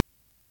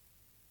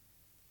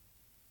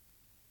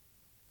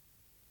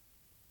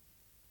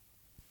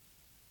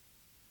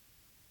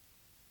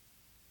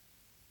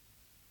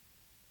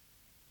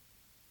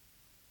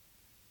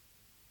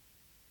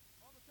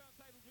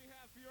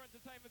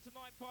Entertainment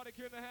tonight, party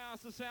crew in the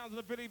house, the sounds of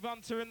the Billy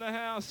Bunter in the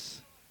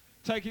house,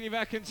 taking you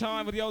back in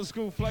time with the old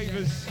school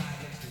flavours.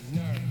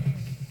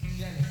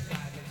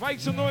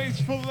 Make some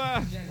noise for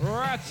the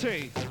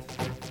Ratty.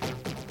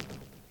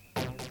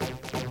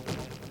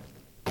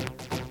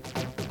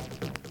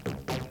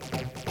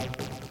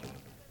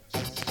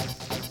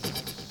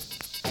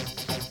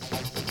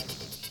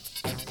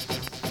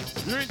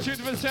 You're in tune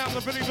to the sound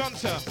of the Billy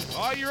Bunter.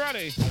 Are you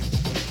ready?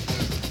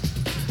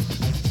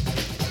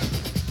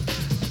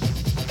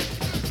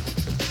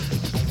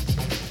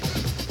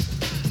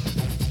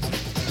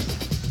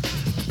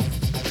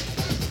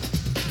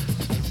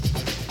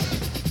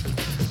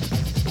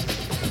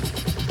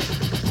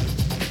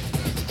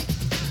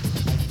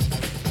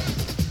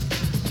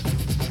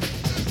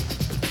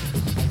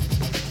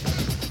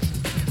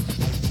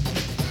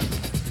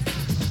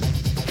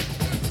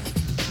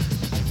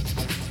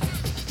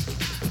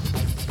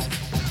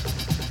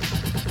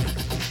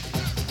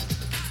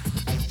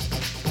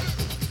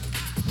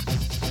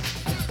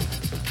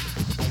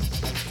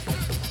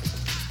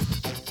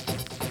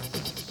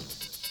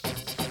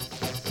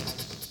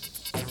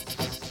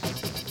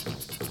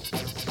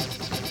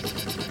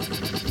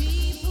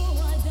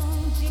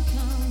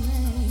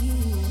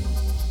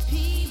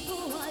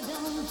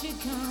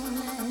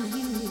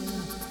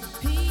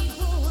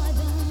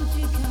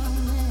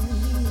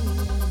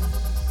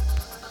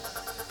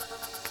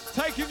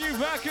 Taking you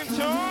back in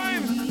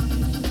time.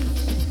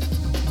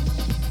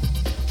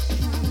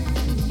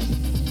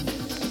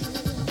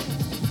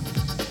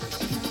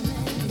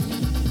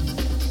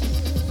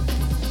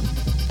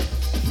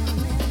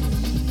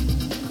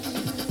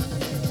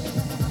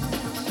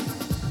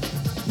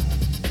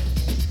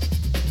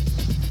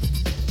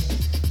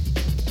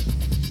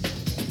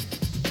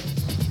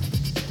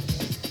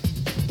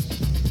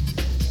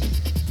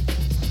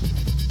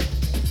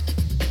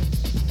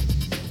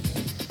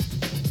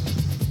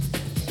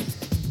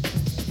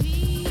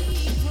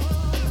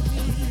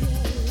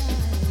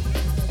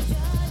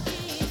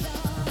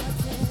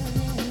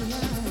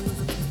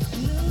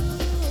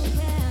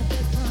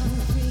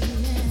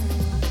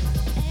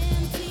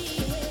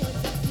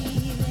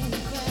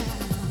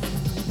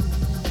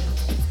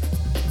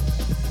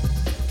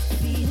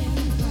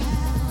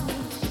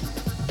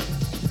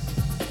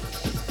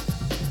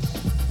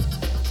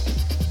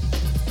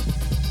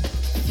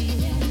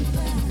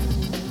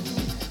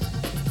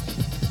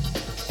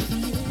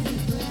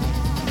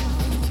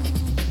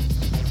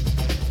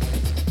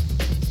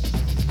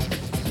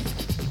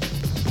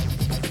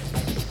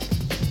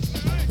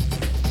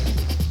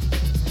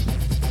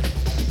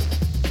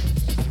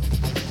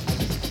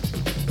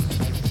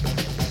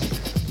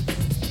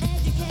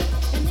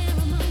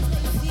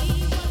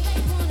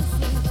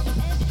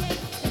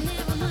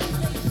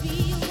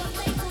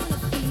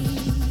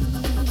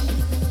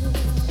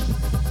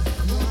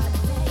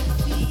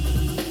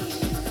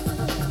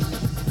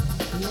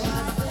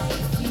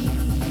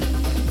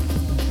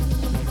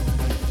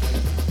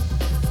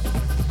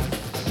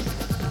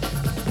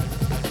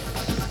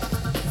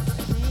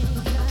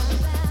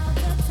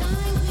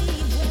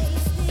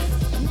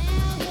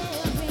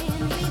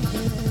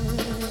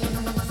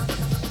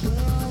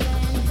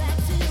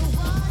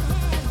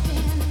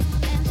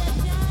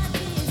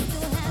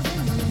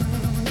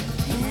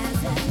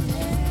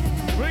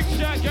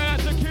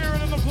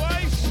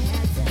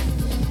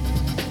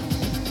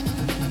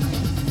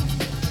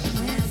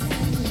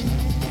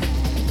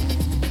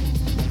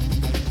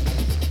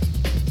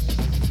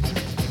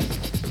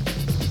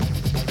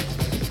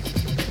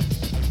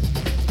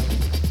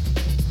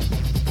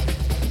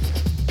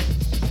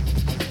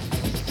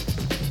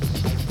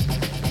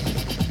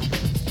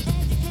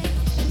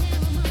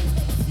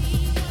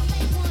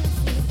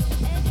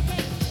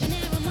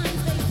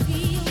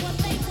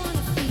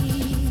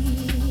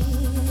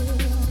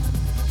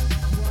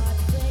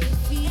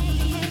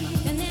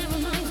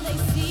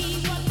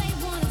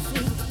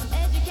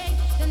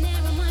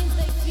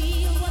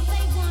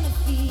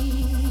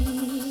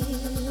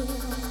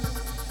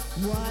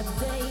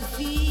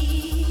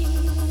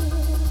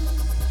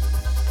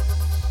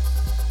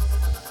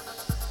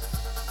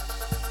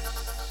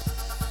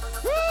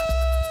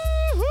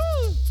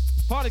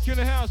 In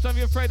the house, don't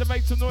be afraid to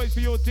make some noise for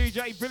your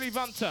DJ Billy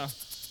Bunter,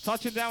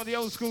 touching down with the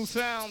old school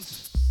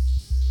sounds.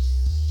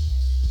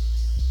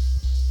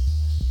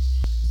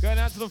 Going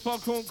out to the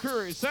Foghorn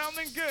crew,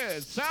 sounding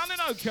good, sounding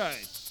okay.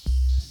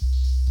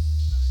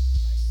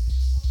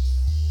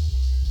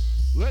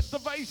 Let the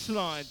bass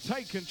line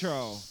take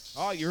control.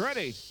 Are you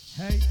ready?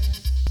 Hey,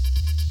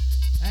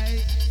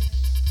 hey,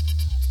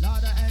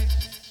 Lord, hey.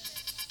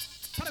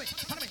 Follow me,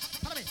 follow me,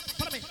 follow me,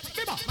 follow me.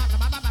 Bimbo,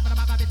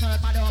 me turn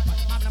my door.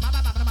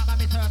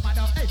 Me turn my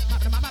door. Hey, me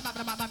turn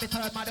my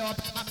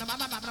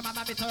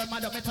door. Me turn my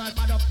door. Me turn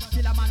my door.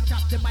 Kill a man,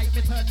 chop the mic.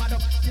 Me turn my door.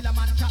 Kill a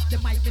man, chop the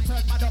mic. Me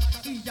turn my door.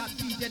 He and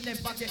DJ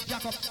never get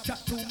jack up. Chat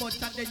too much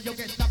and then you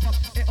get stuck up.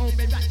 Hey, oh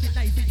me ratchet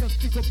knife, it just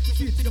stick up.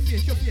 Straight to the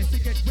face, your face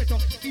it get wet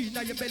up. In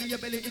your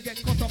belly it get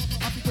cut up.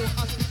 Have to go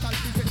hospital,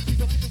 you get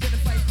stick up. When the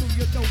fight through,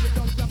 you know it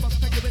don't grab up.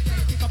 Can you be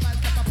there? Kick up and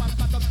step up and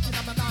pat up. Kill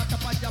a man out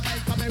up on your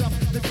mic,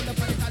 camera.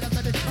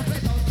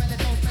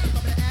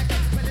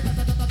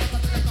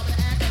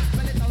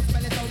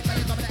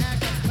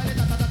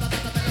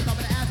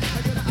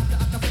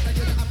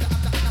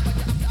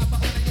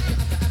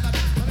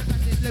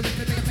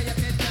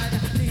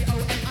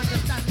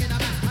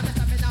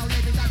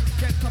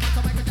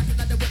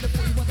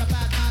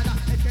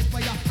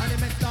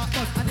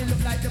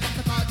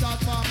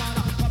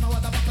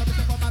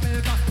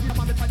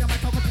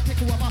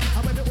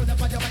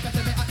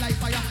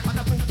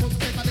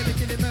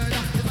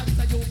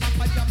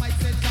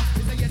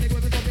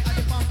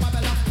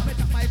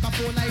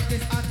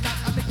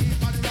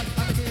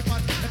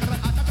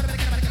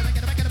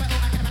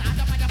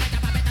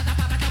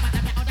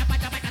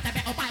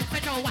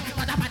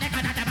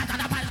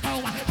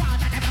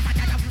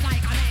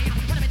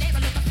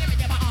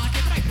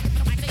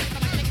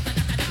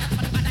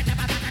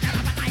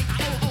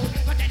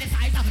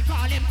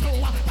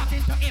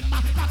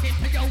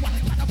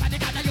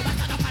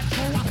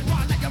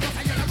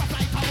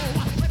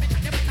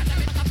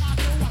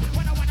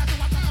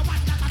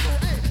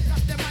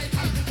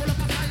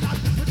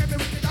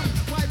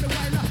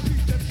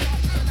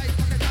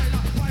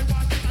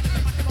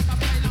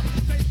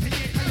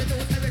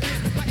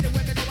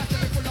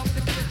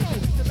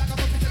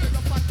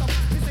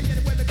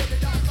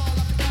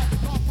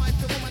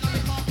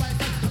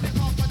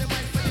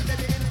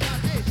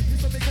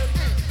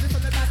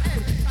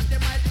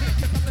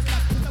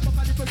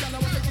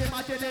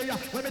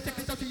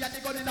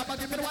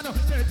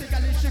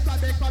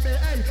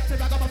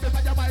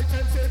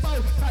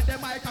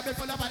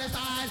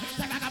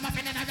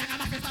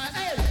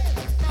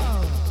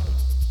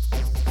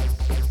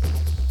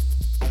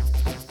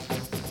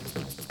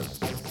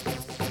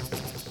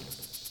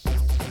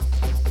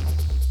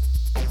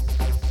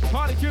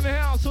 Party in the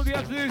house, all you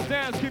have to do is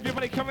dance, keep your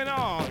money coming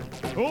on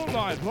all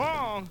night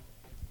long.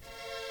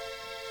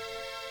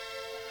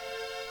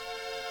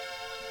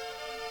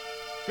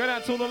 Go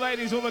out to all the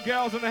ladies, all the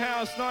girls in the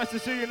house, nice to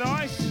see you,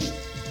 nice.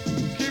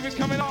 Keep it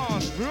coming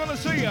on, we want to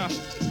see ya.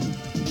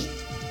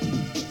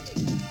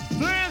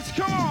 Dance,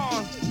 come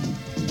on.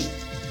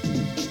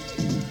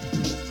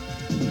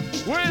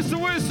 Where's the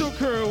whistle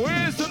crew?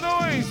 Where's the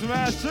noise,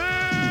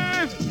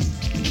 massive?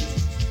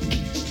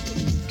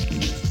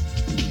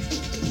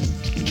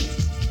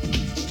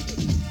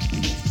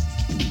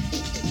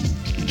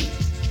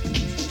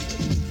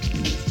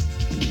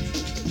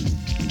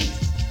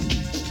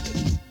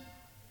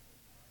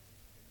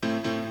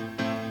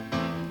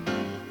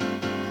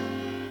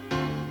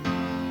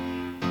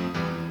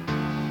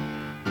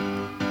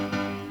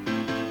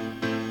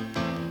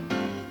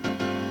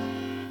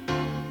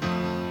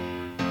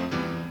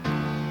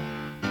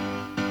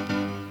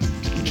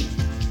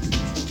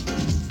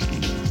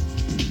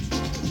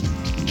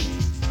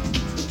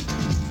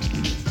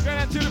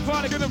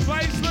 To the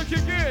place,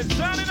 looking good,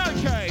 sounding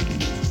okay.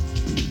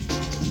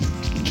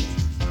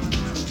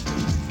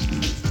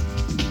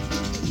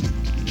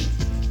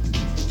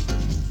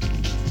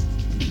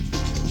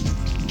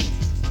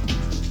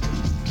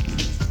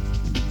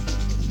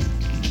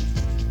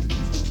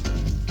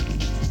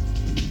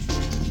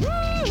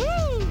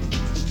 Woo-hoo!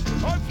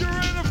 Hope you're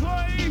ready to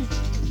play.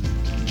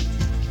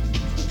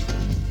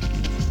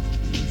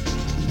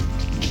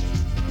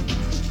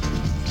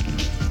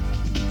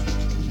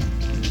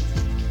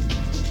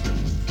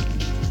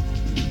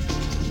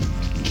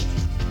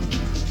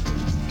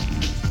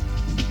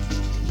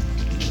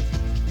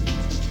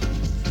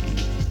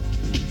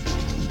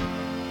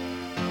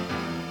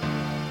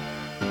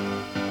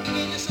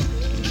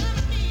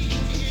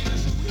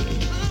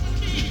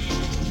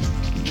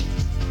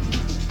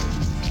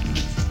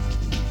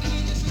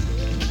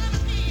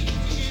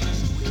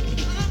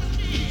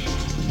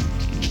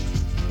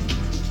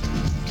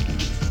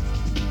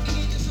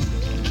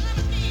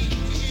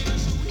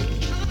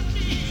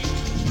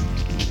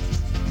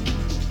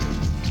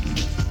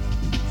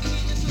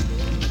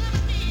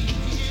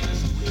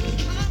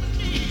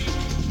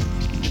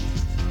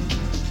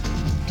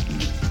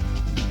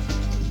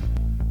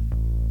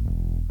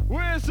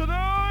 Where's the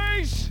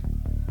noise?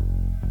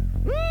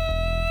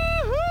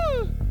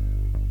 Woo-hoo!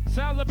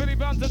 Sounds of Billy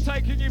Bunter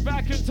taking you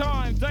back in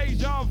time.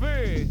 Deja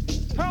vu.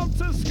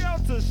 Helter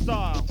Skelter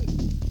style.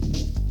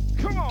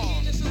 Come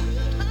on.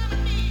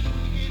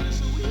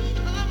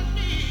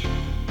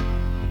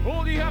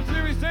 All you have to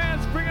do is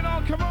dance. Bring it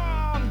on. Come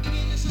on.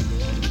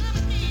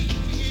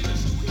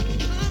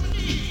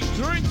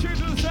 You're in tune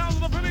to the sounds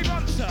of the Billy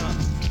Bunter.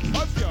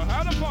 Hope you're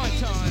having a fine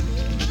time.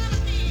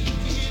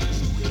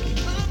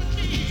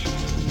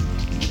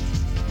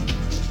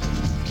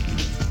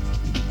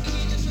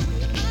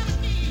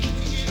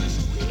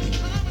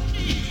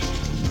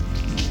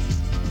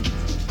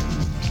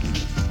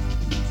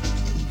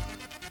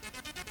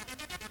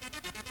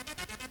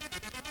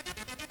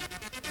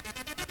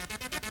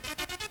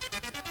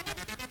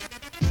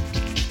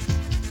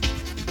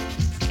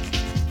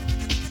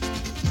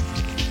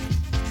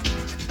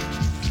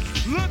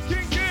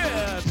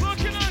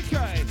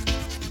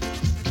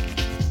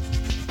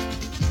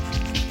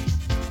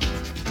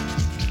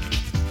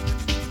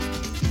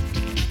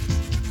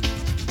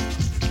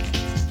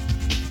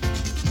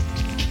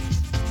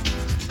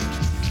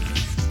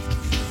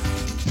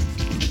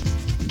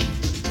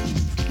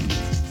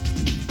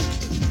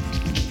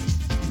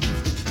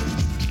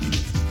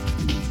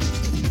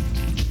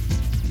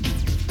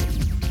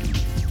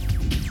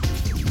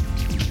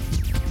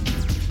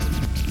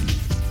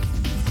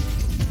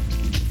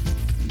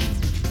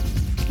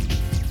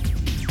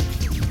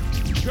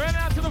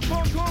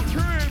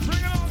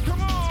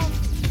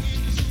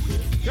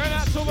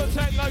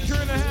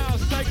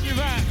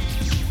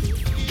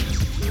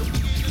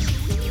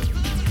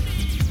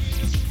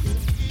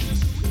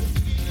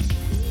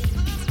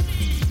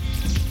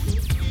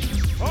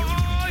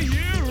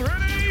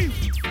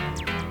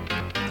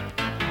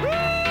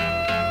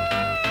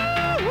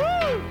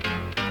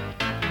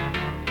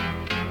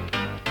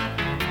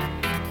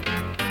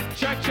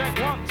 check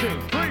 1, 2,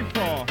 3,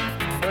 4.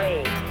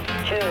 3,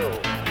 2,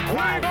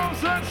 1.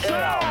 Goes that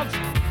sound.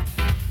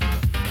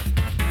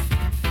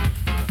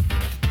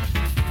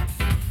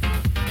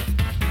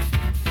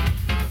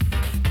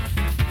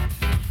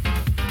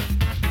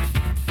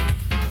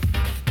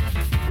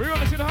 We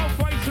want to see the whole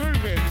place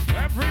moving.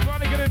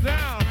 Everybody getting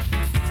down.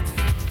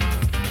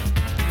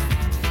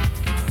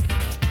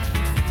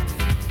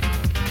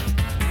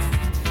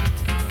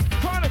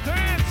 Trying to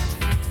dance.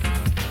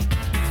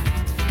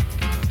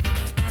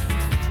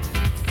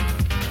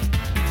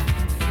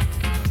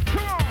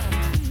 Come on.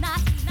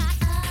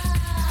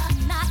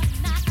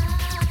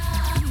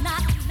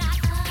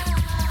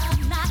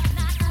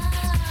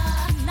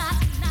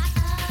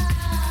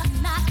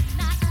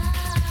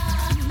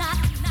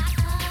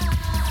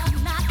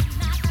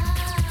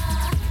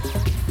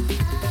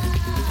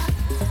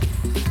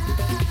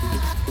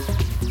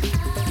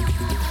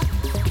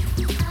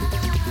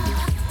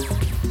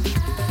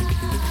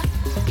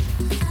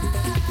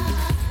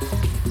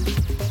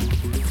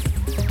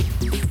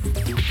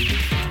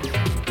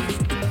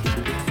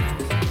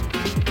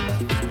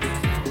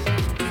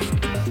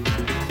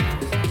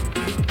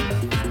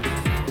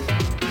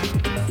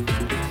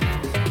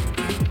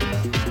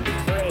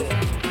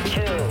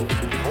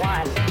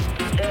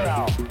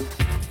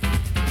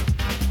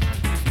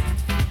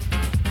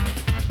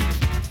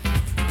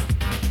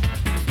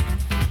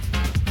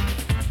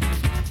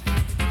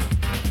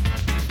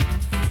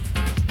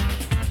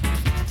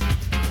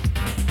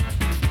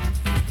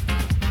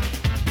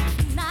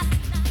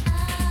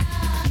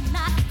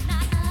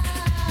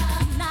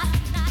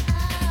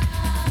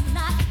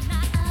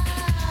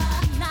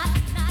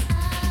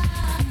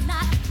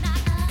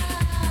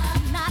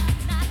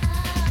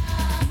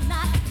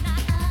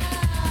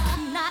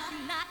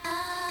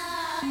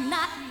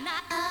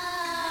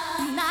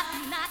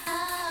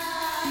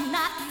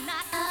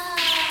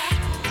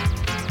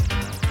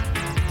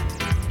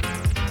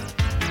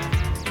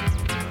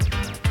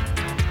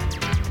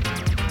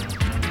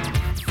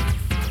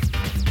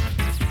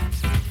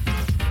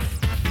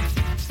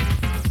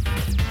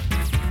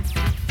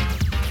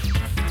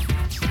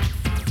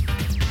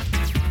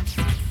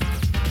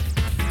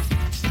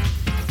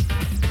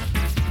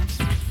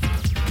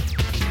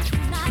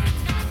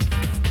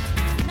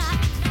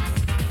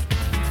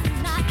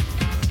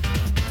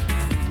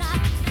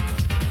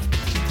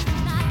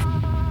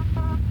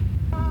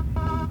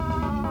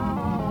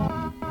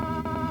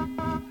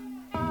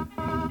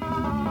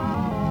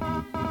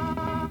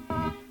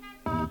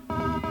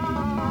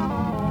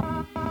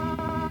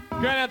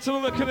 Going out to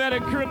all the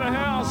kinetic crew in the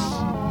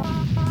house.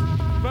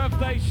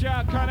 Birthday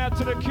shout going out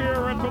to the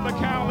Kieran from the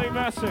Cowley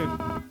Massive.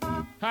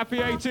 Happy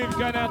 18th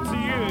going out to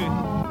you.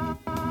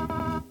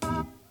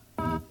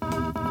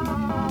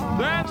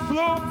 Dance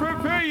floor,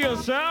 prepare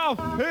yourself.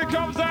 Here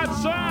comes that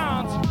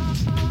sound.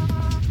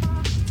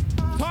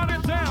 Turn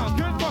it down,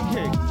 good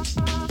monkey.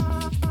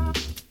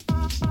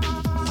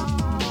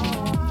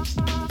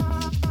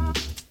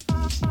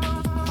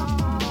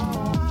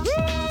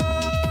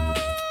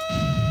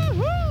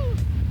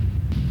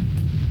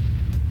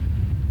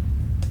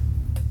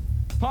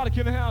 Party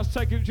in the house,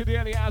 taking you to the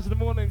early hours of the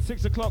morning,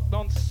 6 o'clock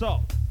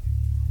non-stop.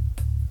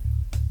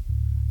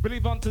 Billy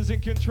Bunter's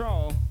in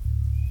control.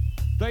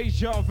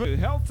 Deja Vu,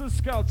 Helter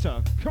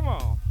Skelter, come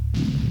on.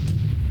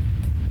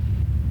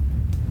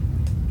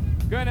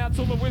 Going out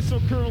to all the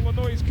whistle crew, all the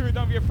noise crew,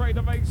 don't be afraid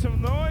to make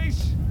some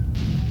noise.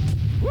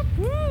 Whoop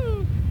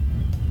woo!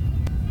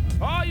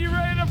 Are you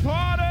ready to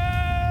party?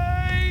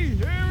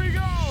 Here we go!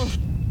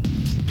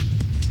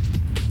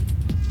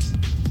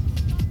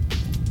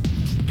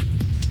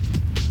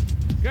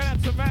 Going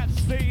out to Matt,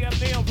 Steve, and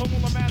Neil from all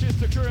the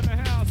Manchester crew in the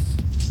house.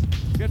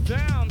 Get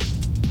down.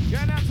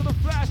 Going out to the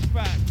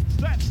flashback,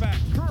 step back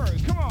crew,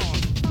 come on.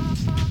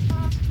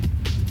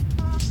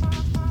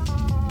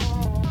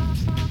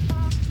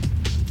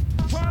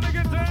 Trying to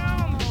get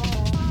down.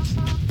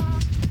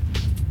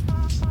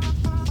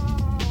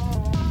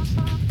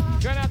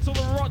 Going out to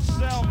the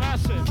Rochdale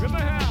Massive in the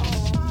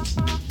house.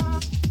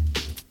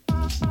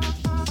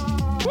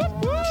 Whoop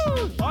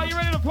woo! Are you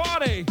ready to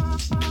party?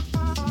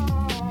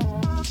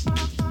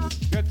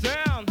 Get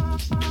down.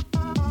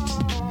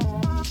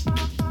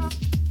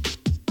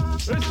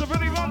 It's the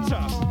Billy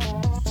Bunter.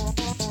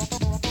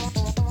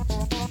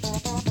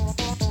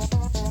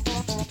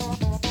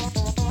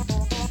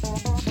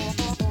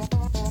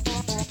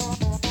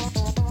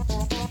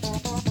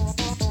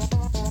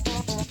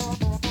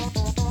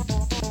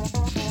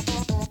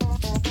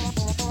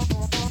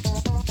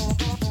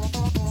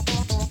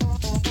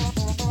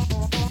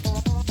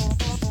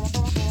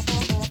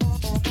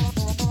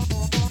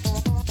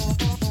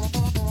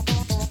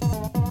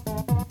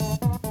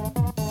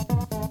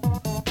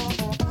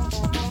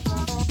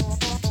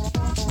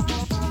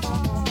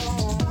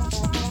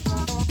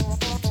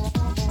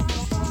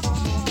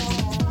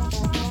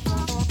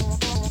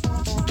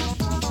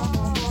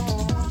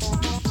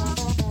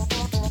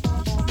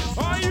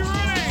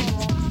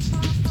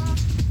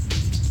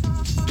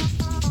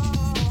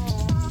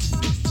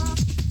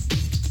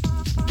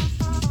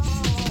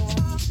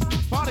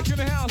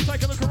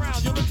 Take a look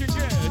around. You're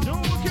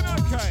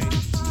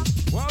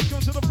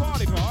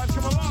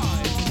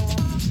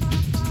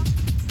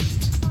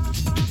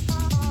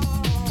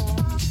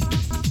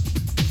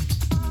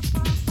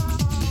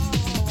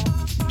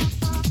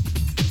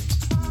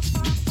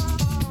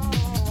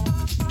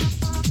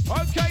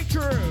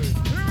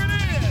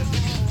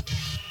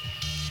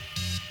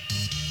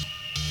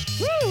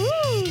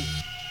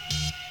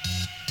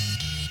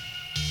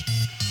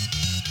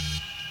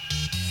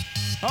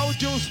Hold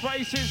your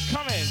spaces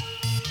coming.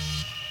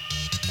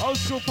 Old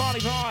school party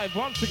vibe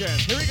once again.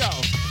 Here we go.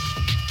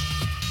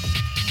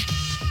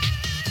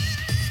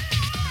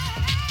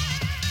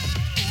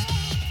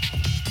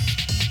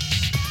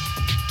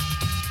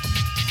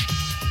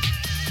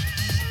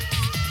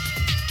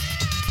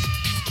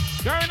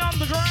 Going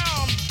underground.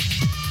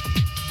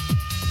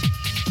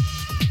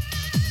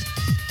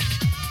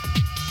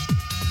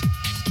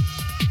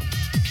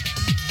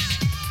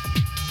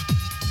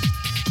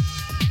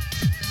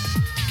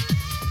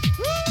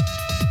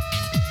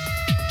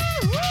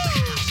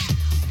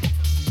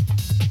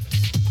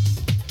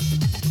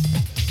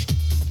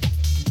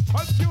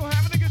 Hope you're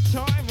having a good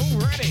time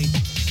already.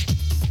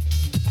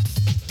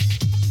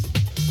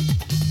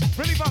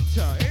 Billy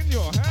Bunter in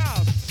your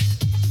house.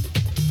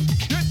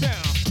 Get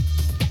down.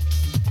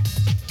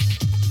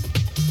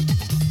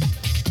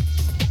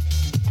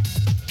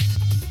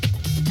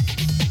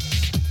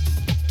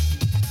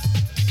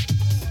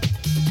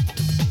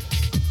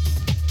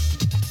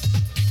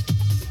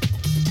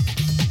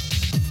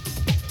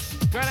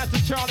 Going out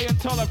to Charlie and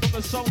Toller from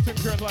the Sultan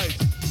Crew place.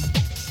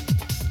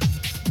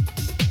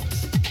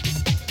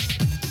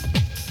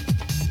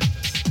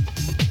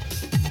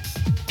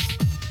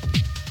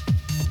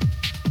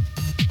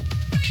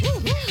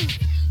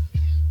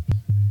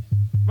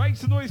 Make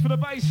some noise for the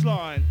bass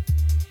line.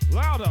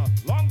 Louder,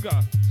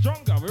 longer,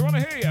 stronger. We want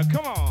to hear you.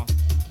 Come on.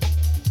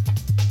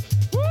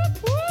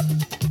 Whoop, whoop.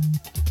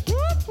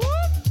 Whoop,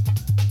 whoop.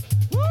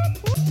 Whoop,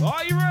 whoop.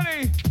 Are you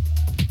ready?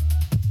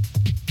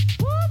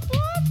 Whoop,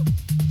 whoop.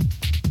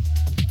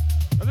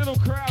 A little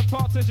crowd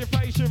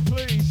participation,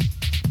 please.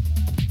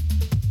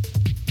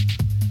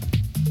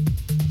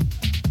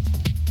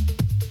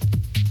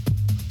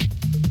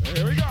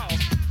 Here we go.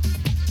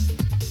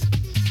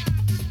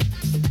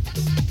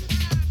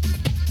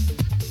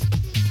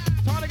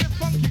 Time to get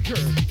funky,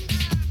 crew.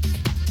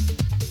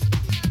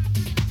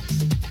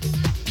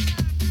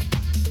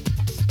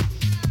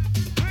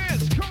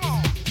 Dance, come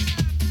on.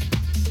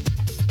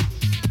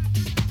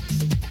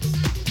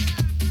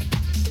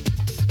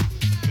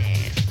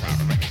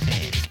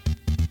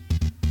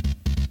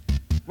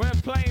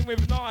 We're playing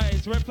with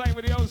noise. We're playing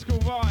with the old school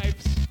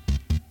vibes.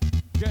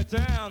 Get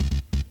down.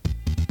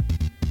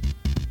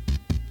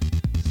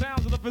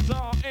 Sounds of the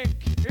Bizarre Inc.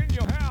 in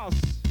your house.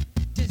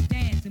 Just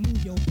dance and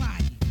move your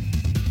body.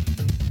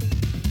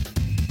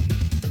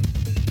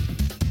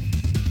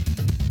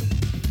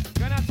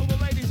 Going out to all the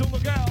ladies, all the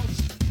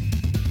girls.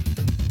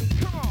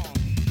 Come on.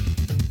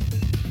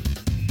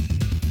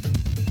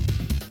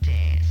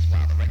 Dance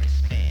while the record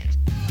spins.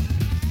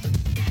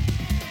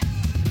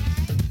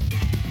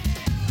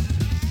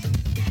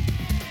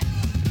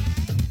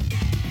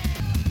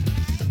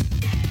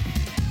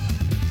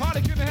 Party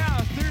in the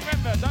house. Do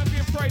remember, don't be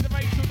afraid to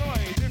make some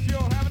noise if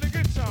you're having a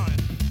good time.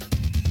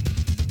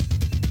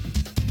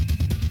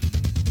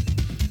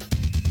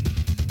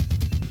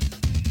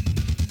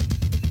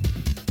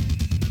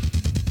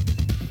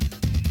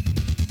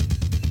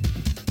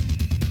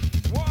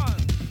 One,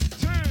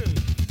 two,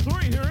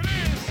 three, here it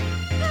is.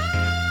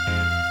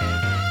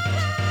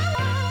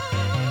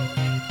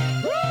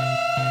 Woo,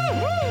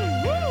 woo,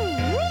 woo,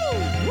 woo,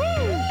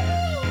 woo.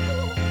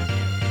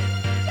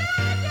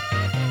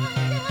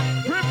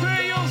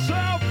 Prepare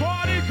yourself,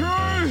 party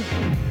crew.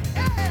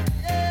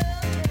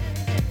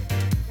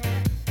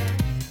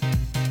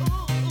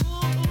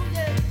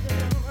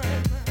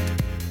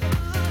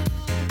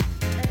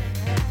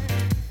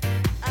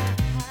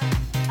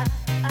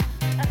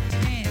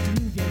 Dance and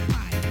move your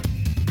body.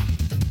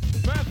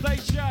 Birthday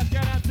shout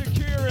going out to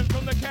Kieran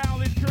from the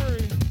Cowley crew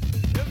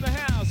in the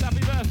house. Happy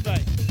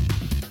birthday.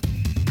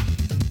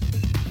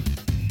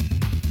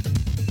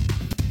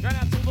 Going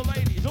out to all the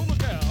ladies, all the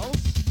girls.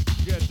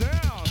 Get down.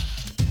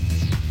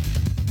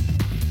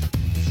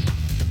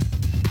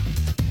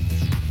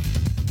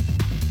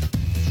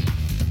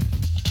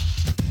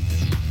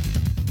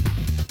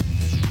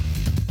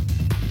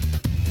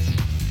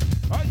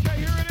 Okay,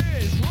 here it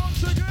is.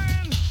 Once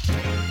again.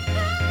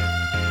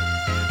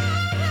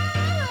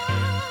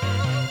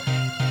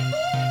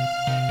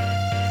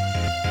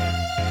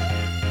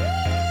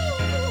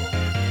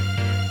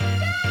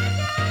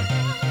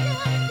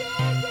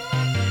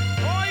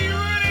 Are you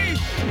ready?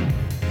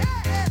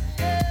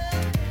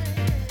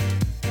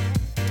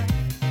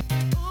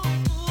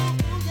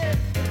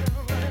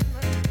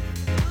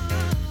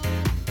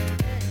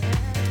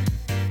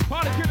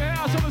 Party in the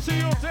house. I want to see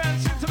you all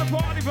dancing to the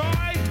party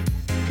vibe.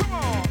 Come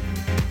on.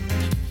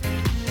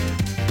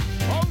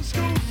 Old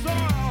school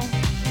style.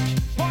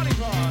 Party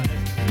vibe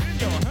in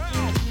your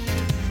house.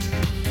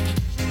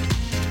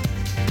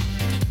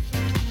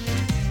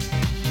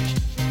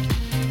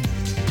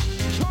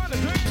 Trying to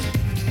dance.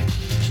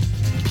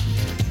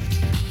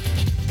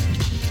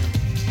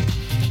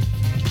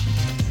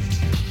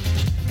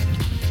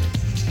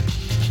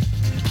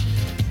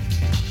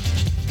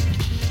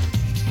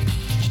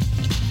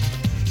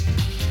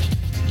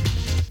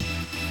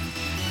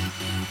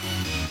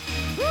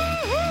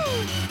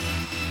 Woo-hoo!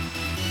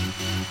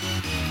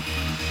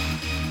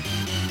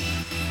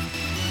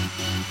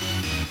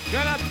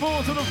 Get that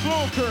ball to the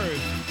floor,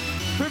 crew.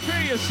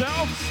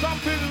 yourself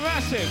something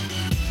massive.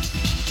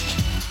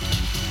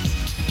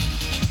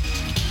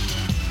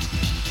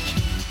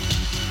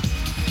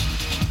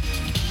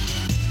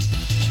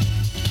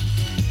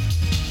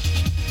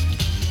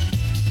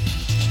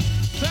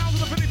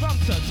 Sounds of the Billy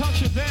Bunter,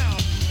 touch it down.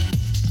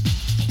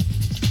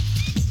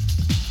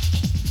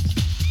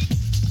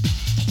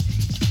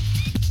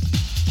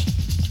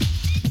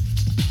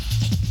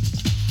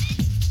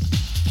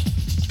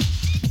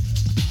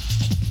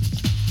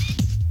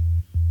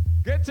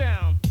 Get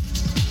down.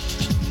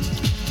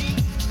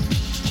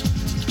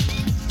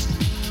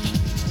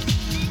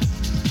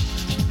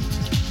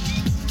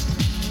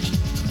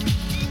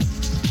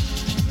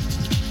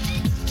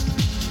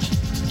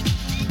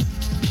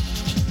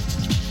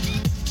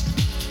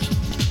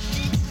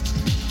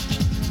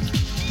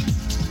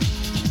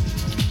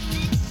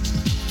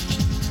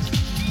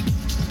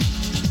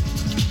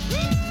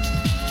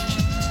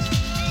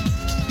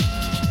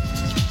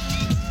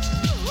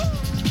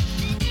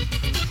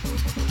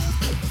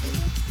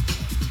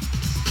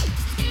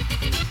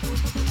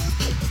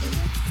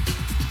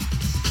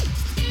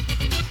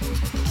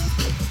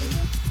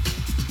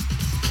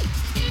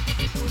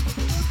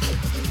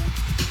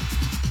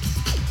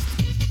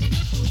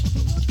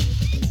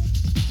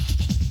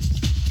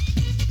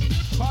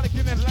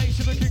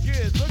 Looking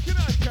good, looking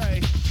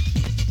okay.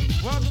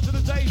 Welcome to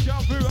the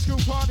Deja Vu School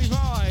Party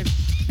Vibe.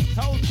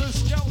 Helter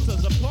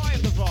Skelter's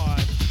applying the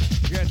vibe.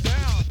 Get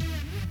down.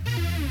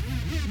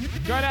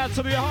 Going out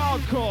to the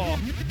hardcore.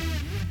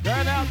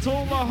 Going out to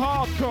all the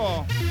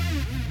hardcore.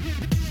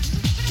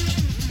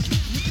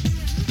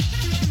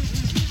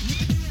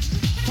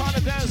 Trying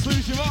to dance,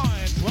 lose your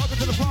mind. Welcome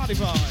to the party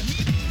vibe.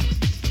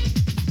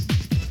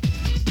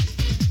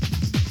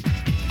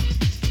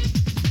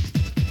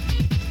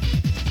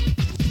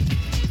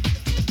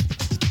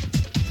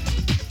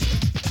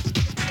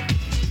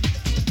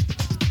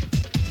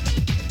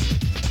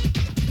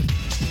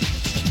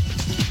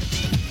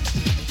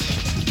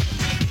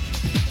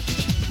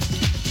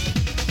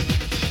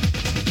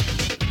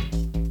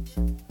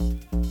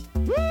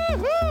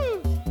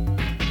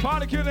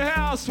 Party in the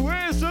house,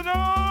 where's the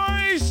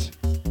noise?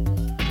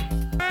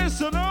 Where's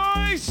the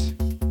noise?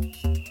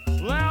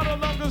 Louder,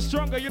 longer,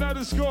 stronger, you know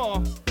the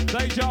score.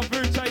 Deja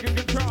Vu taking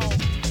control.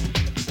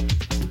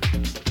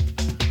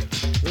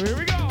 Here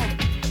we go.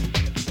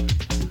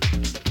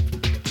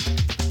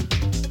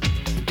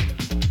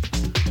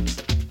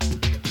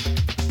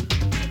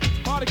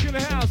 Party in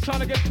the house, trying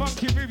to get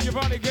funky, move your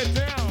body, get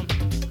down.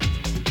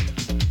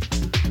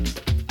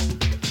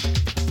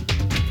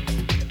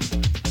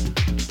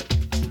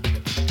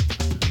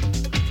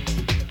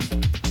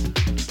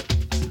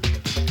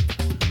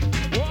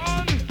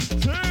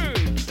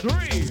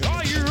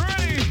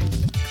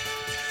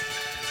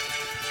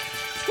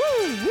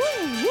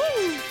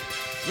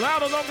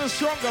 Louder, longer,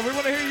 stronger. We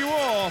want to hear you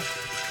all.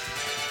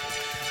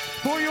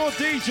 For your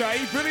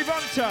DJ, Billy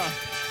Bunter.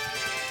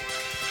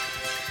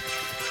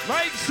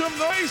 Make some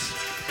noise.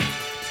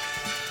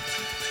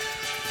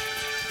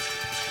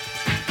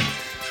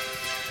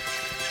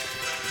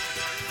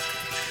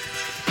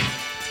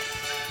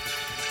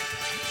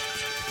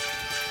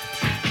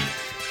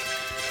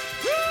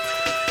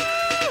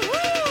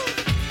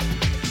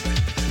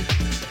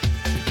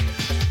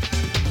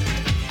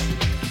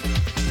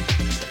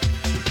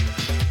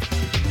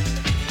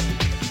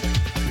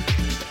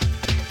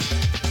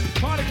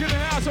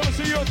 I want to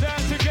see you all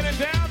dancing, getting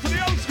down to the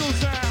old school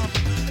sound.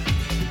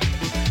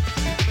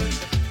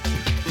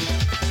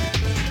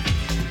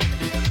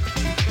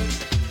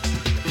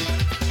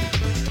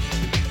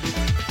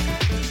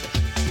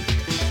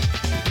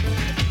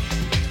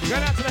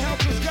 Going out to the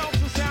Helter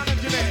Skelter sound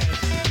engineers.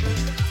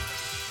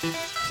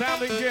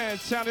 Sounding good,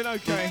 sounding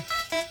okay.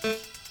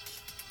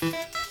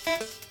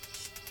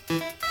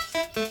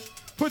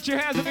 Put your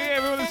hands in the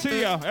air, we want to see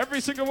you. Every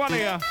single one of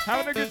you.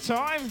 Having a good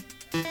time?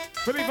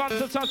 Billy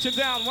Bunter touching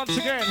down once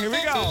again. Here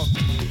we go.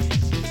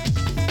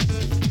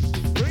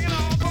 Bring it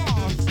on,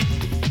 on.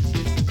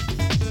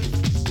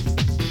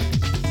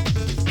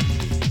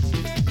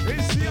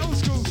 It's the old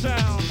school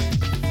sound.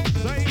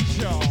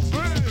 Deja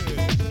Vu.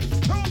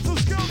 Helter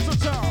Skelter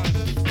time.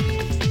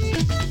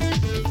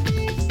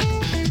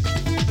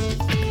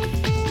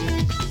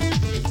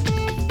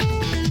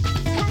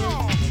 Come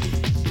on.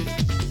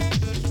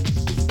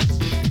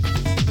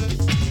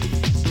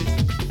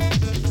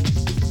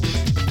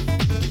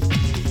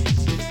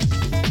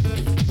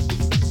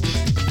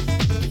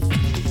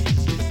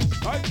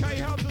 Okay,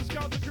 Helter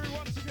Skelter crew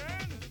once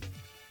again.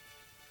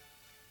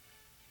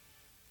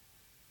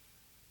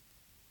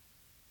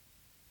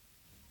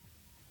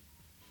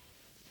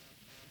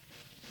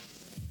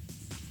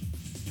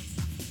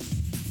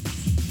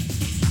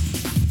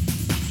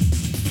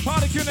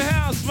 Party in the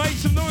house, make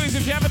some noise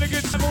if you're having a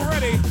good time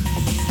already.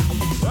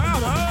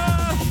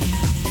 Louder.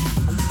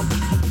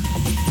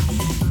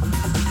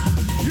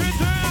 Get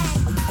down.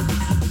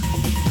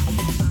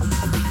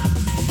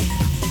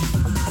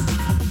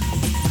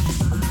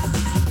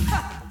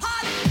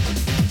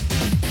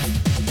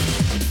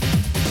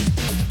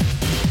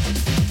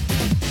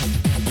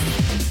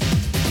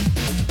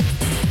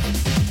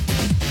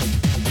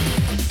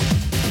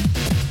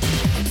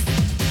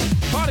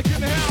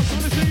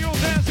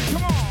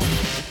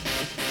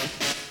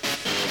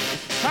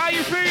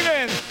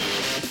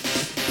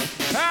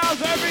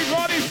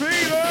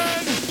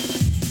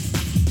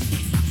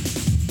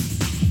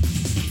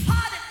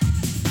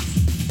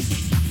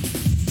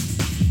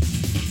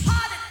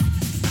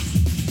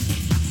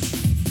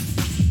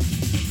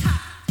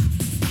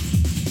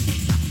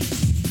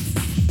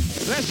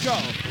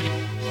 go.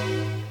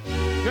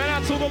 Going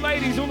out to all the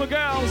ladies, all the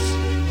girls.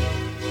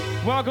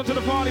 Welcome to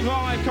the party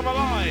vibe. Come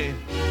alive.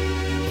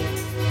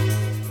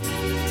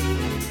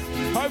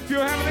 Hope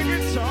you're having a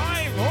good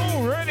time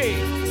already.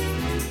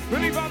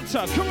 Really,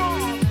 Bunter, come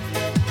on.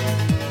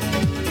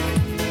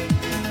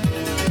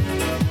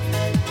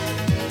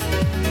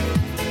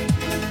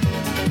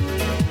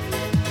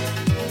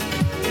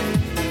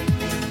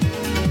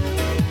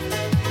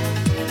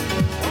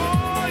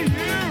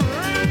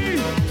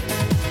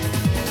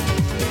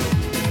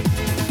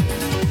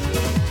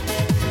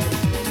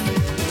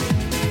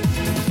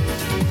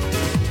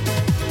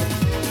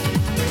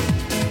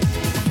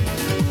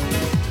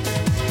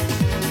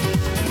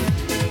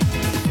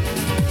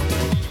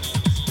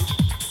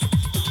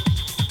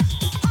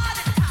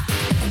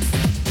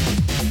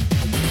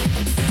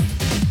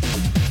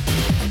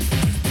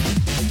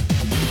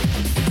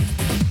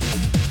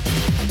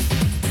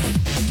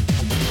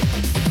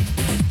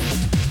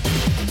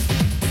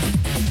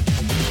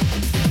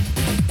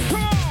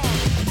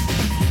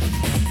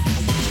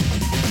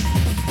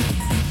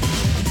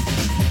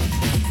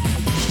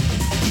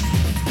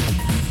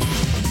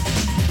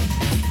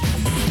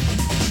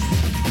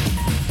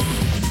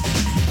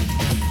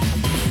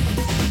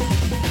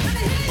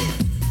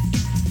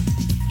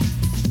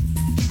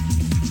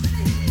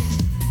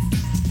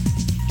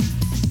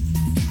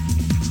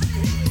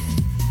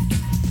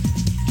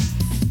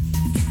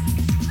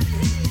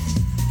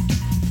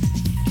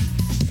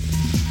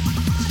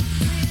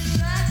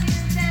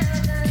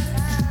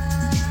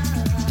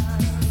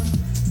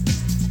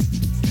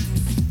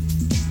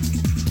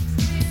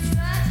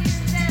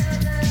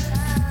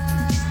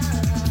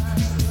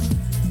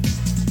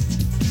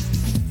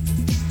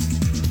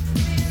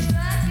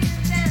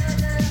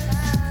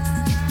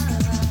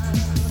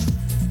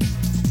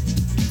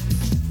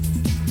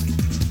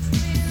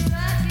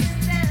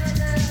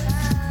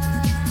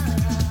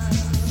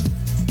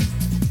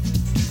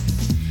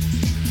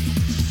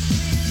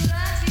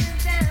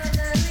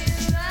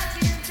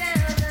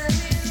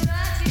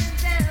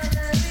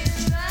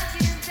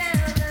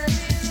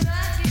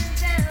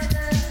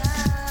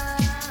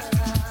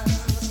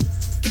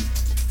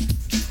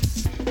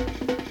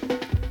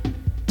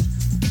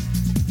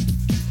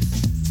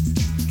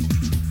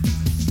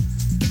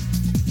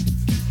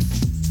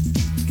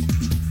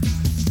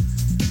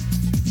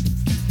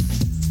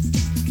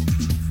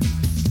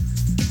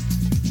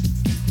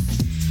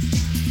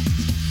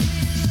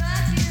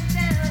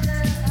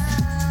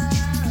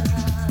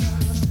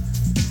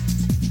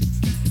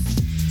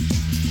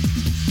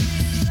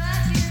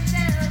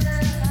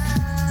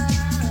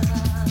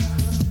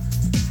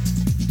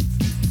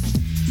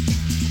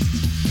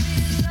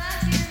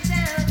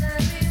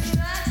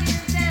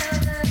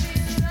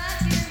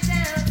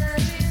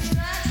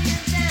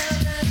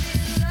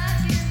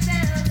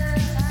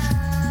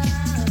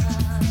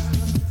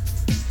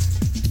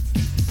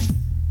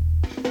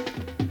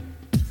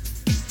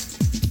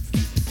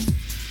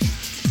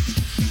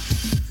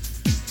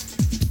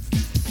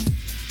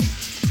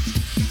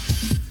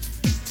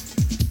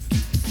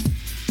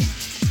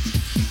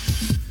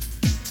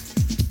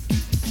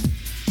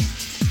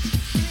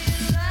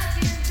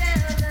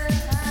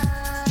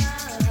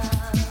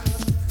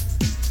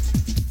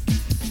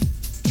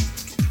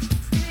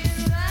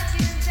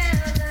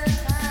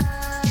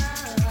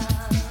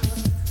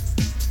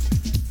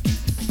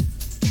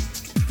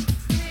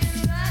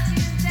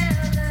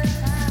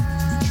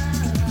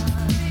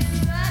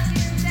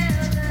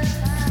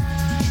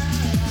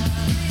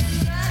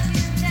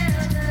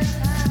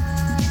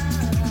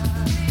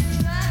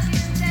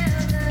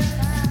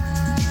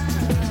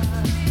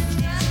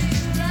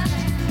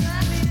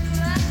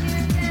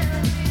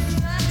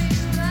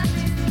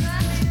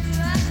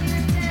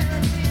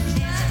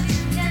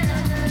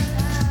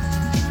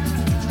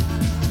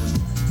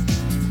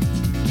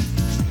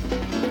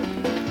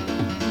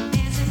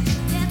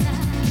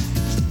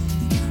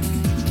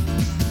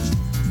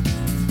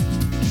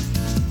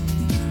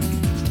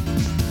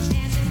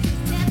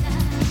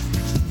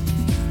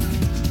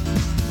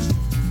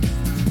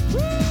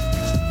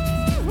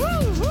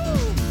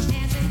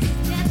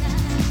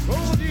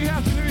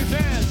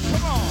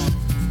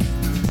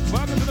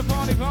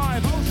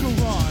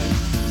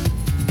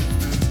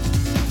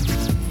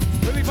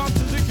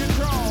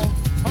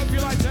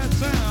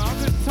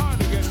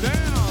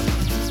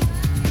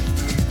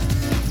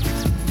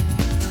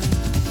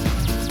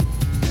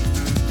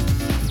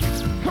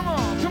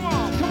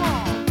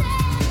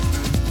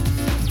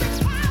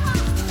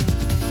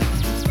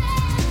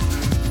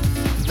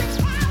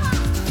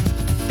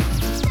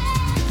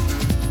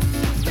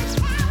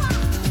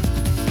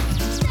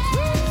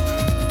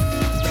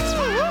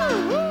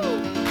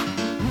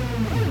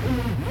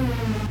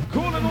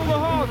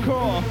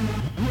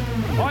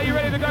 Are you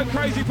ready to go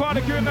crazy,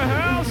 party crew in the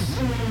house?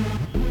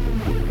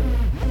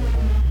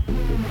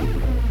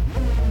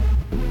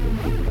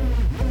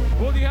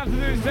 All you have to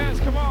do is dance,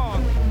 come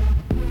on.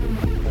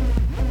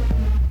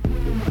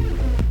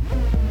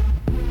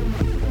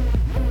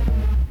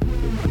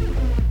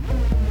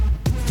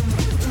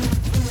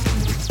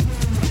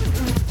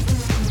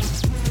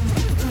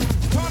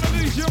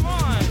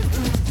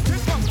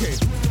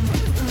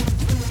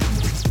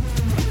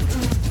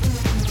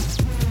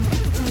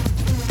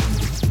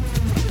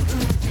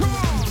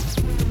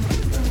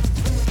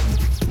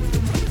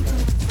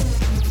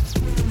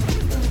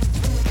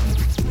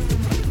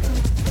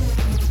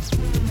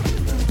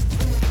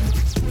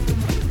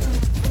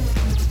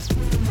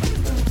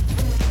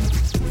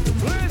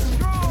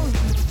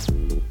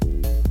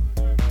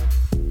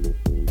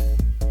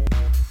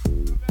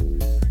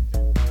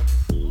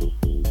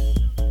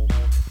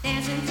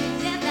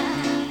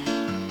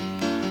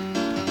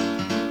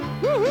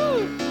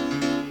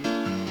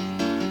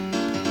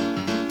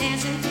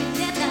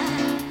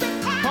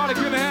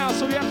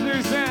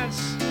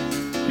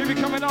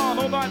 on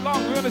all night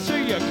long. We want to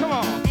see you. Come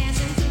on.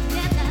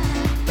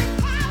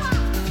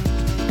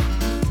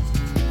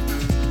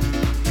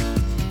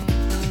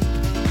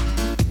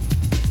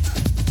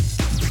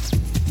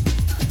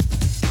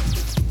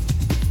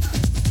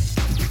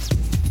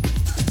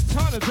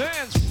 Time to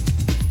dance.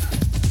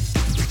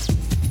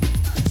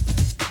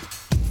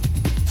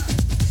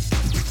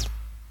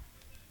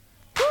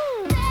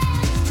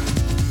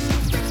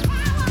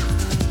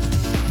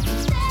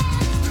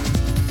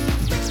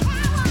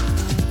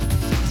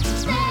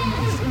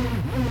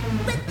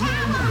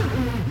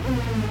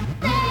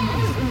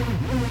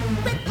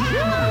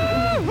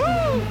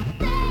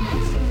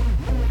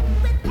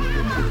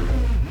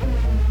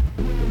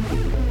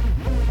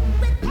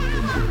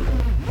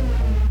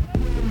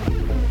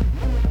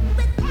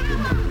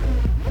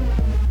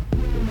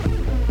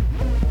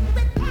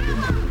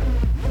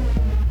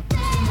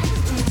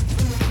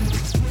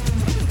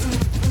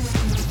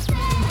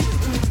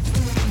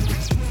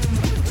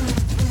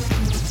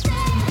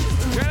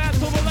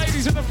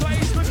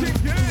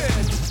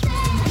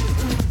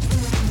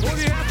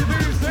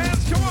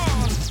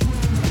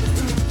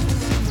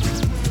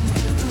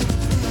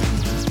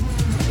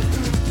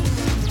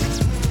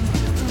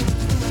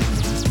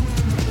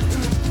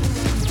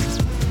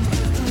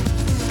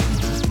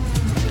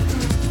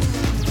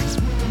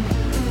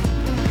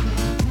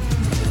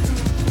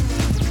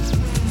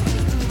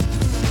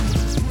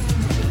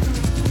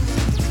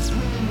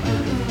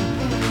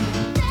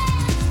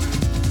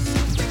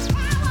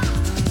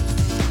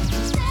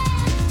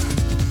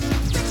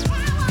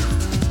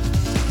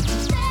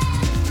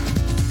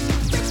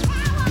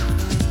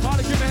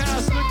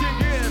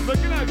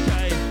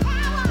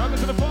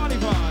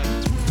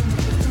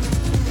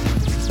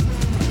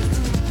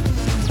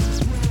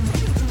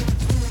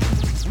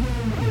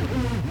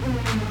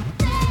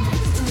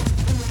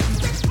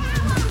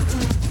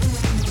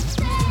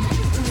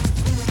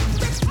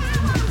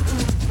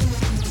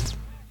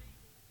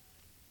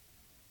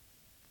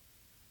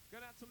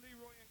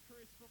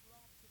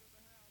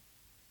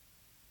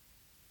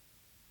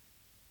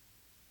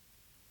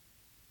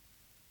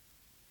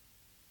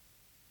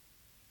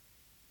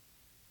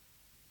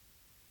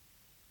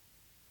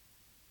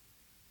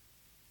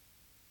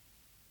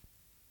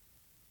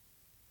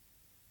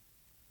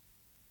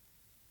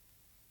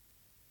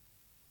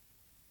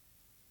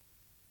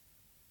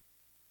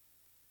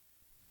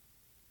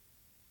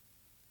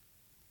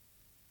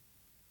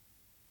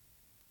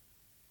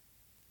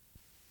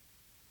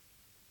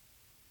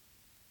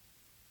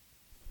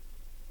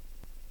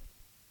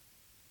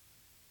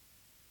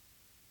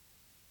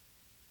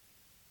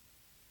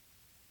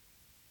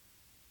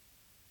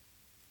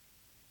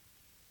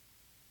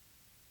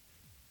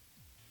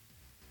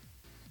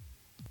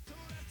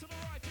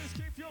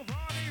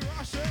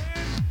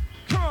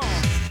 Come on.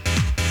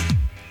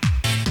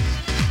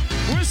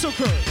 Whistle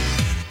crew.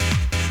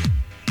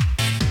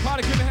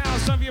 Party in the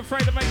house, don't be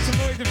afraid to make some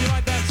noise if you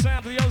like that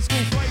sound of the old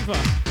school flavor.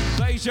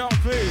 Deja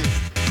vu.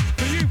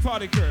 For you,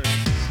 party crew.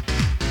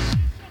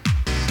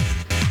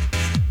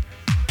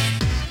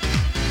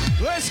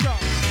 Let's go.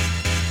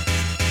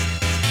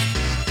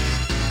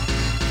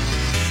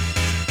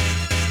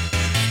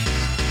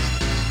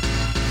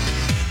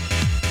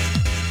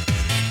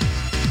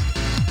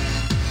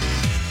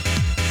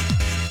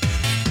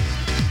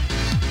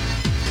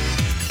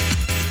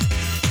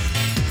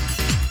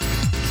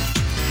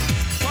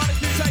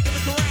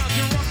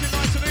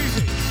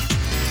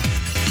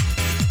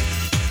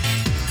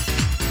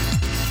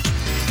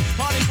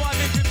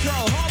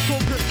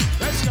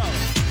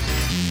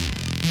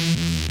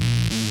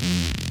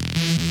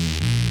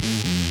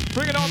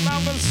 Bring it on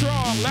loud and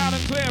strong, loud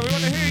and clear. We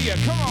want to hear you.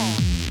 Come on.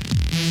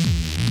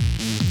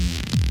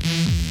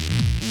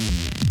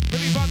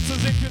 Billy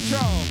Bunter's in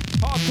control.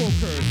 Hardcore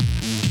crew.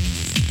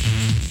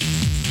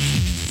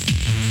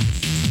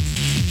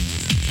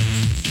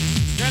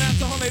 Get out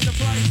to Holly in the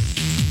place.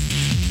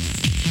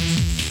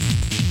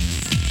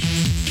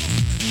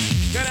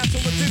 Get out to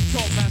the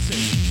Discord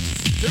massive.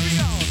 Here we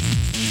go.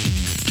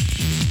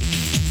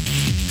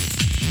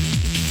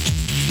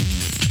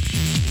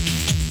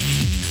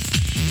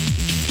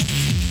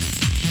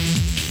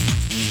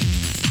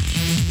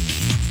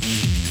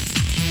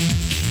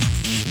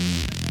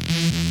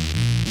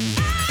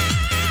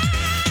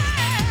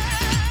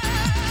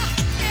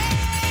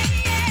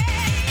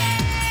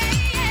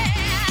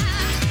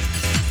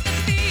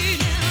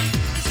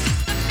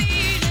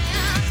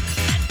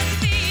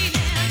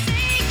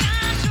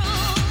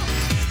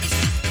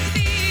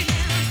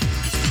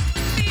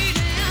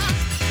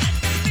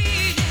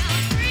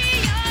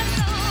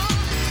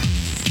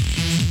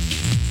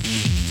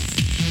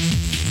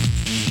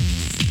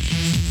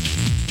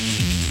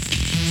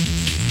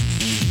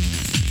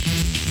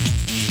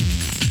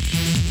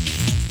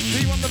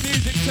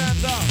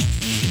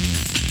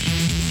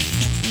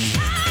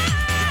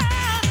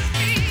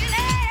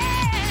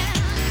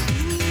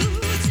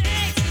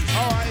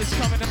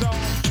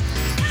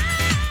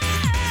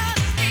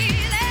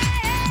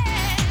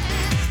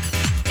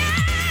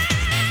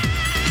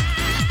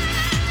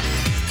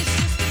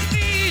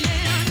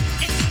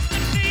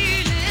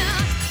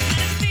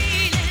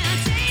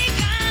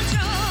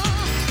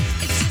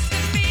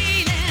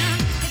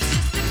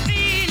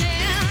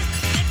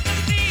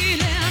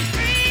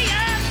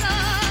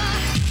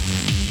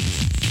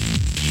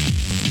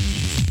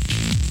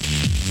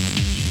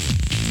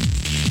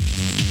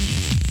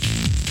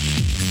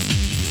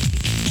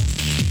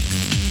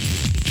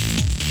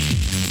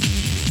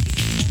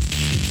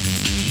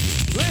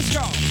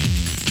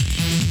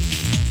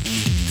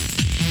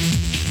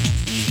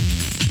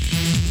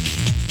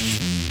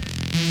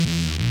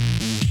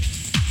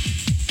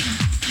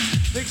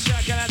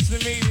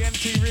 with me, the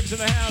MT Ribbz in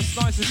the house.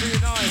 Nice to see you,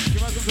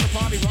 nice. Welcome to the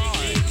party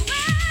vibe.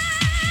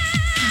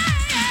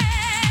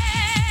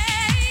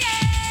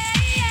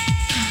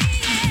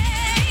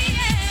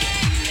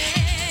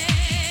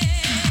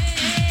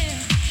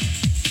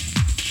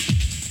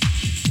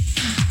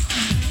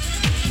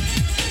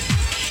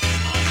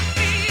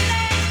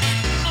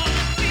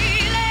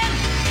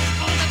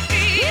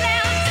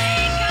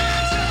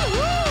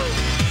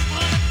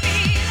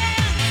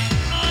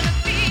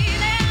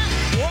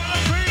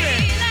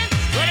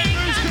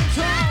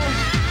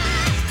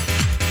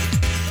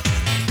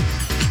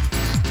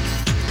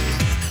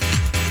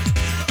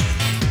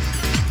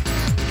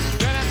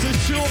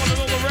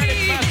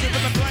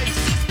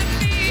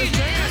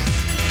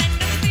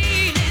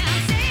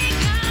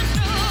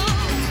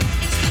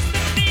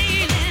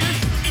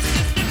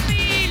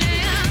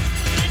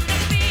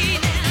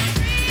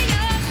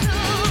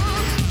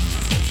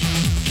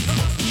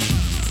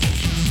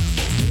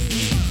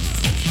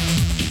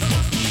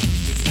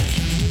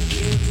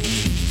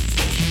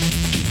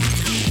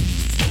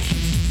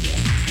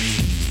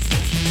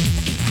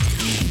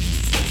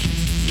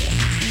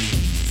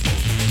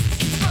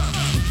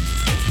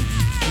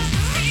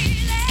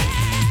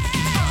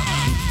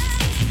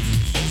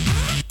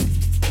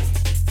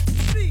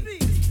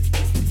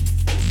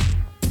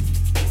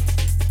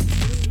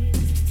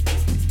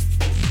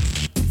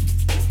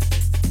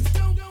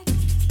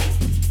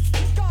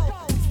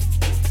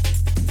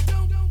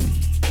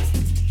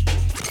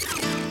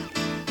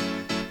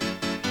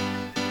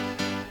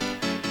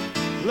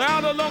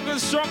 Louder, longer,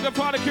 stronger,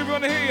 party crew, we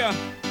want to hear ya.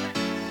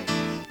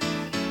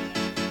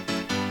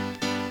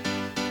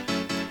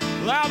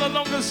 Louder,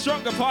 longer,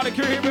 stronger, party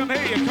crew, here we want to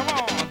hear ya. Come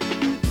on.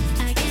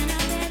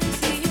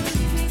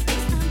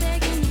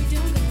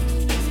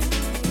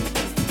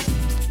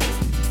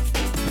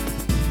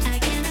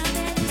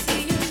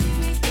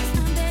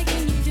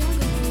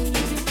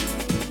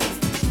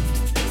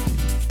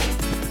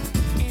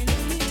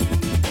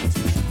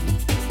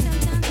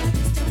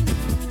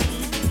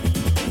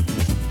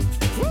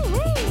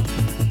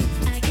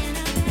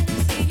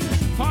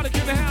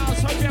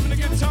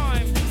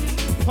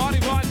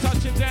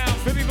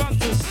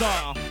 Bunter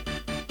style.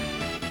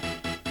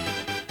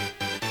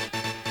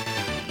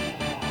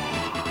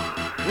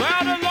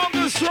 Louder,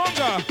 longer,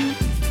 stronger.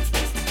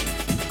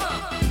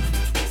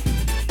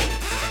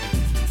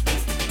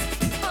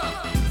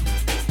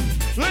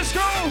 Let's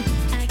go.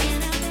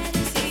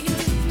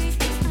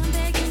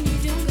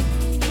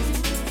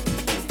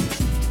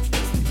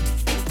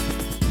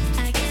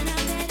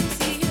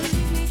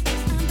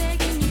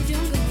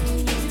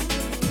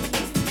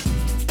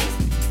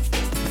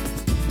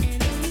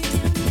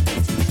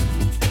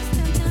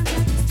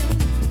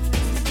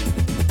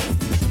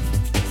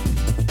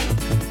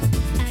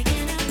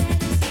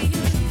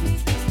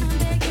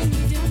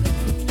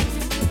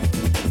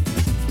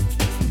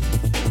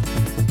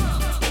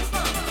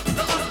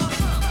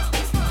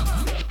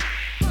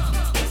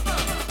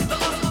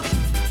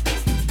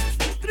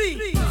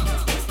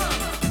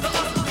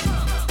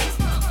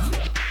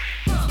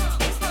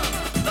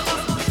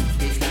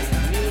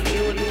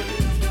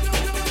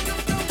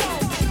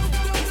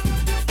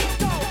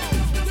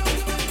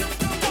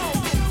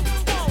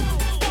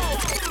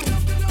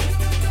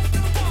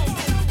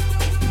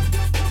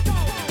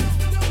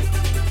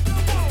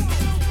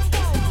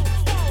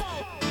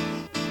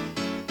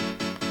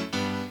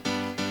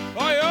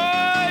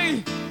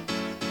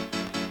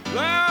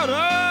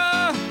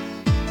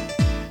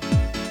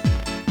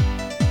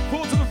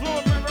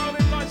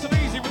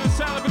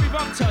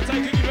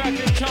 Taking you back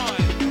in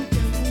time.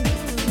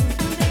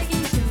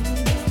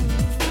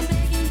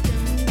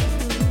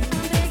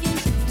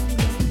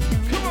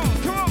 Come on,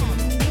 come on.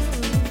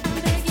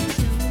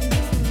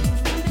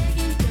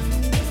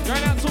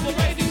 Going out to all the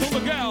ladies, all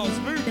the girls,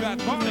 move that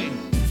body.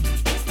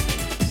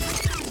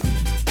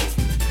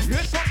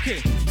 Get funky.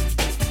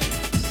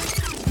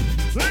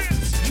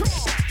 Let's come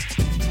on.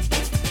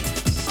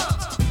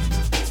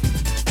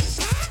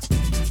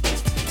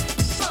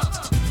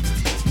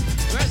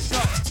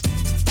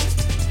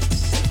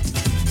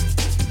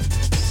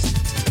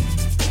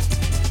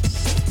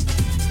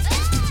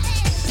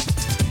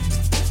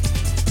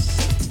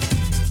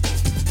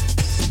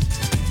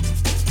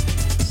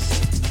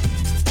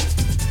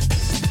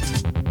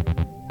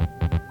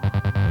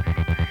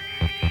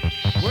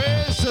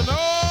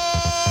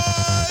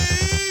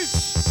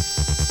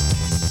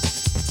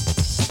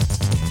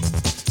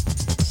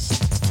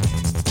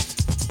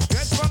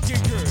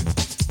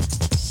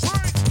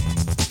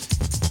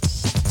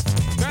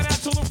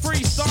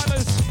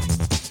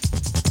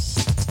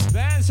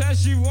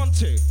 As you want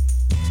to.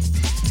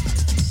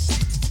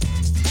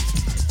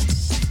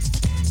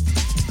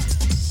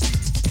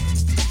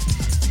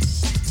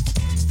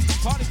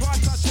 Party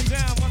vibe touching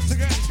down once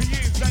again for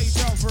you,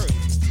 Deja Vu.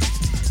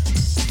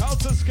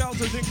 Helter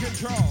Skelter's in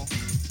control.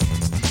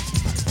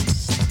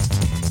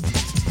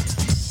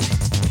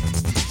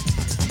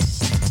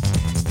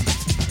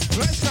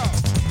 Let's go.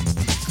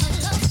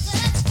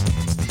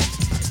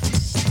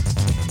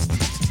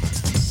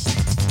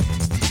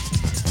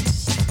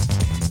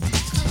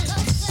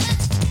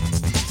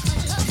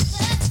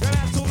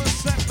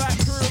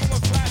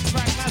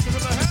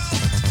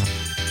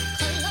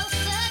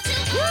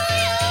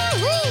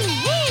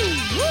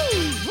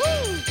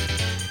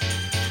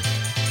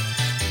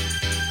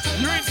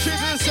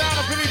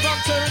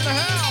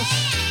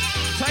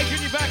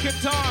 Taking you back in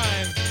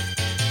time.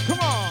 Come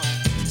on.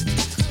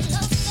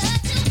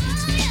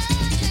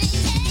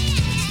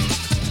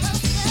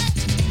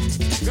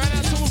 Going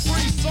out to all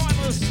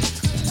freestylers.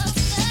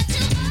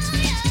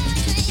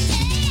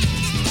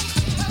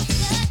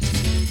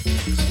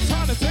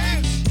 Time to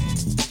dance.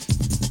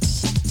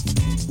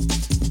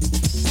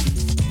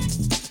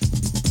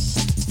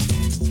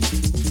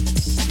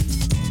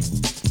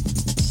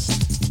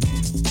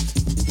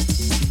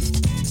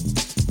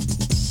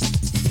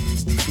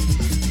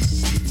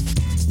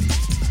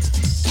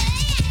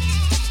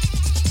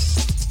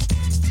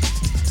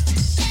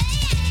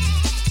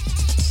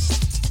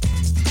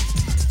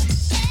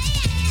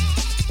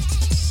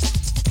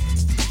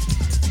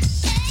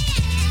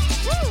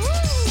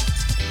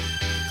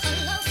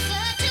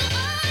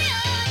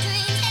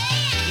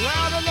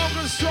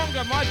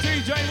 My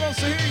DJ wants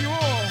to hear you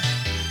all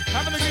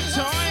having a good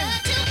time.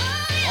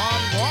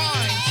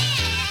 Alright.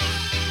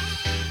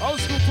 Old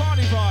school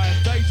party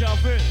vibe, Deja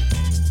Vu.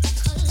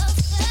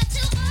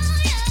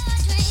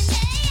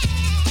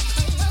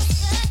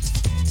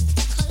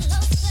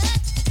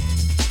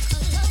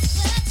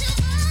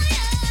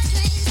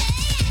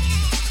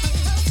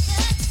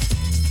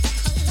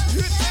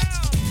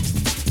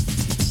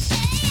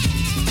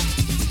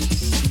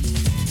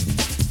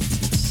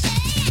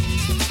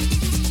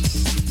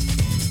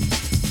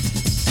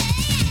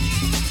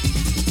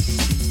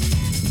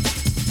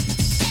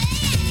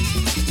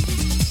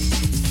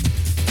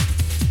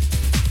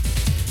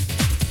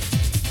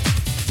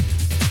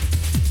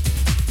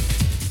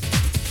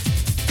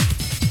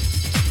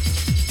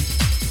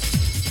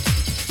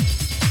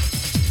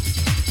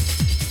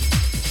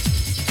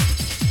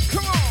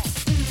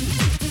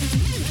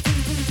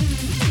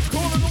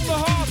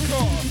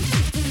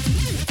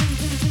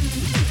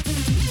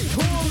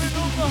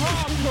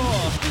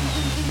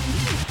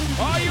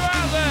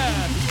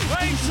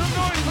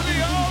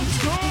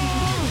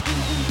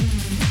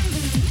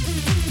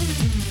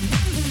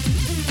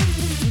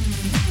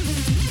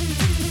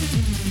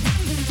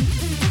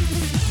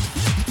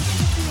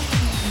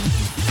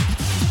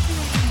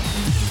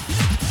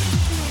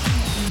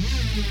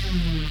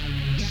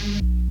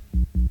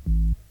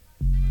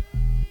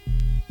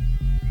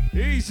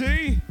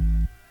 Easy.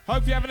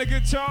 Hope you're having a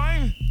good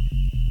time.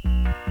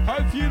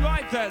 Hope you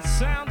like that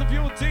sound of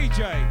your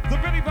DJ, the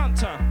Billy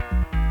Bunter.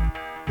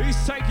 He's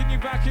taking you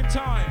back in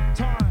time.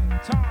 Time.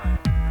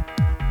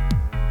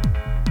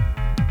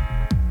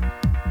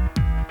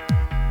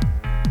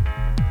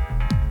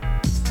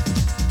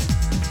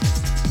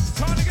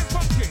 Time to get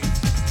funky.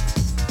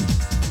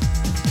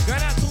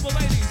 Going out to all the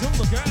ladies, all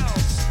the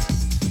girls.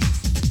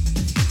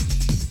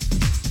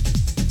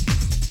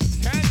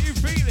 Can you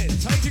feel it?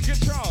 Taking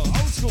control.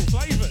 Old school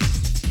flavors.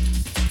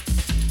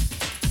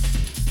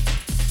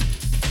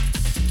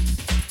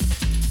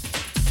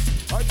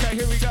 Okay,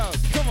 here we go.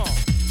 Come on.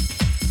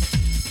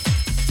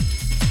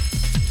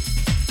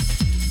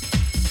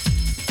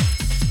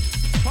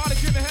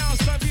 Party in the house.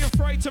 Don't be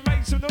afraid to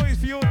make some noise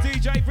for your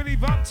DJ, Billy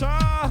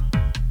Bunter.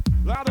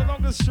 Louder,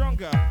 longer,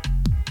 stronger.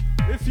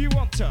 If you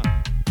want to.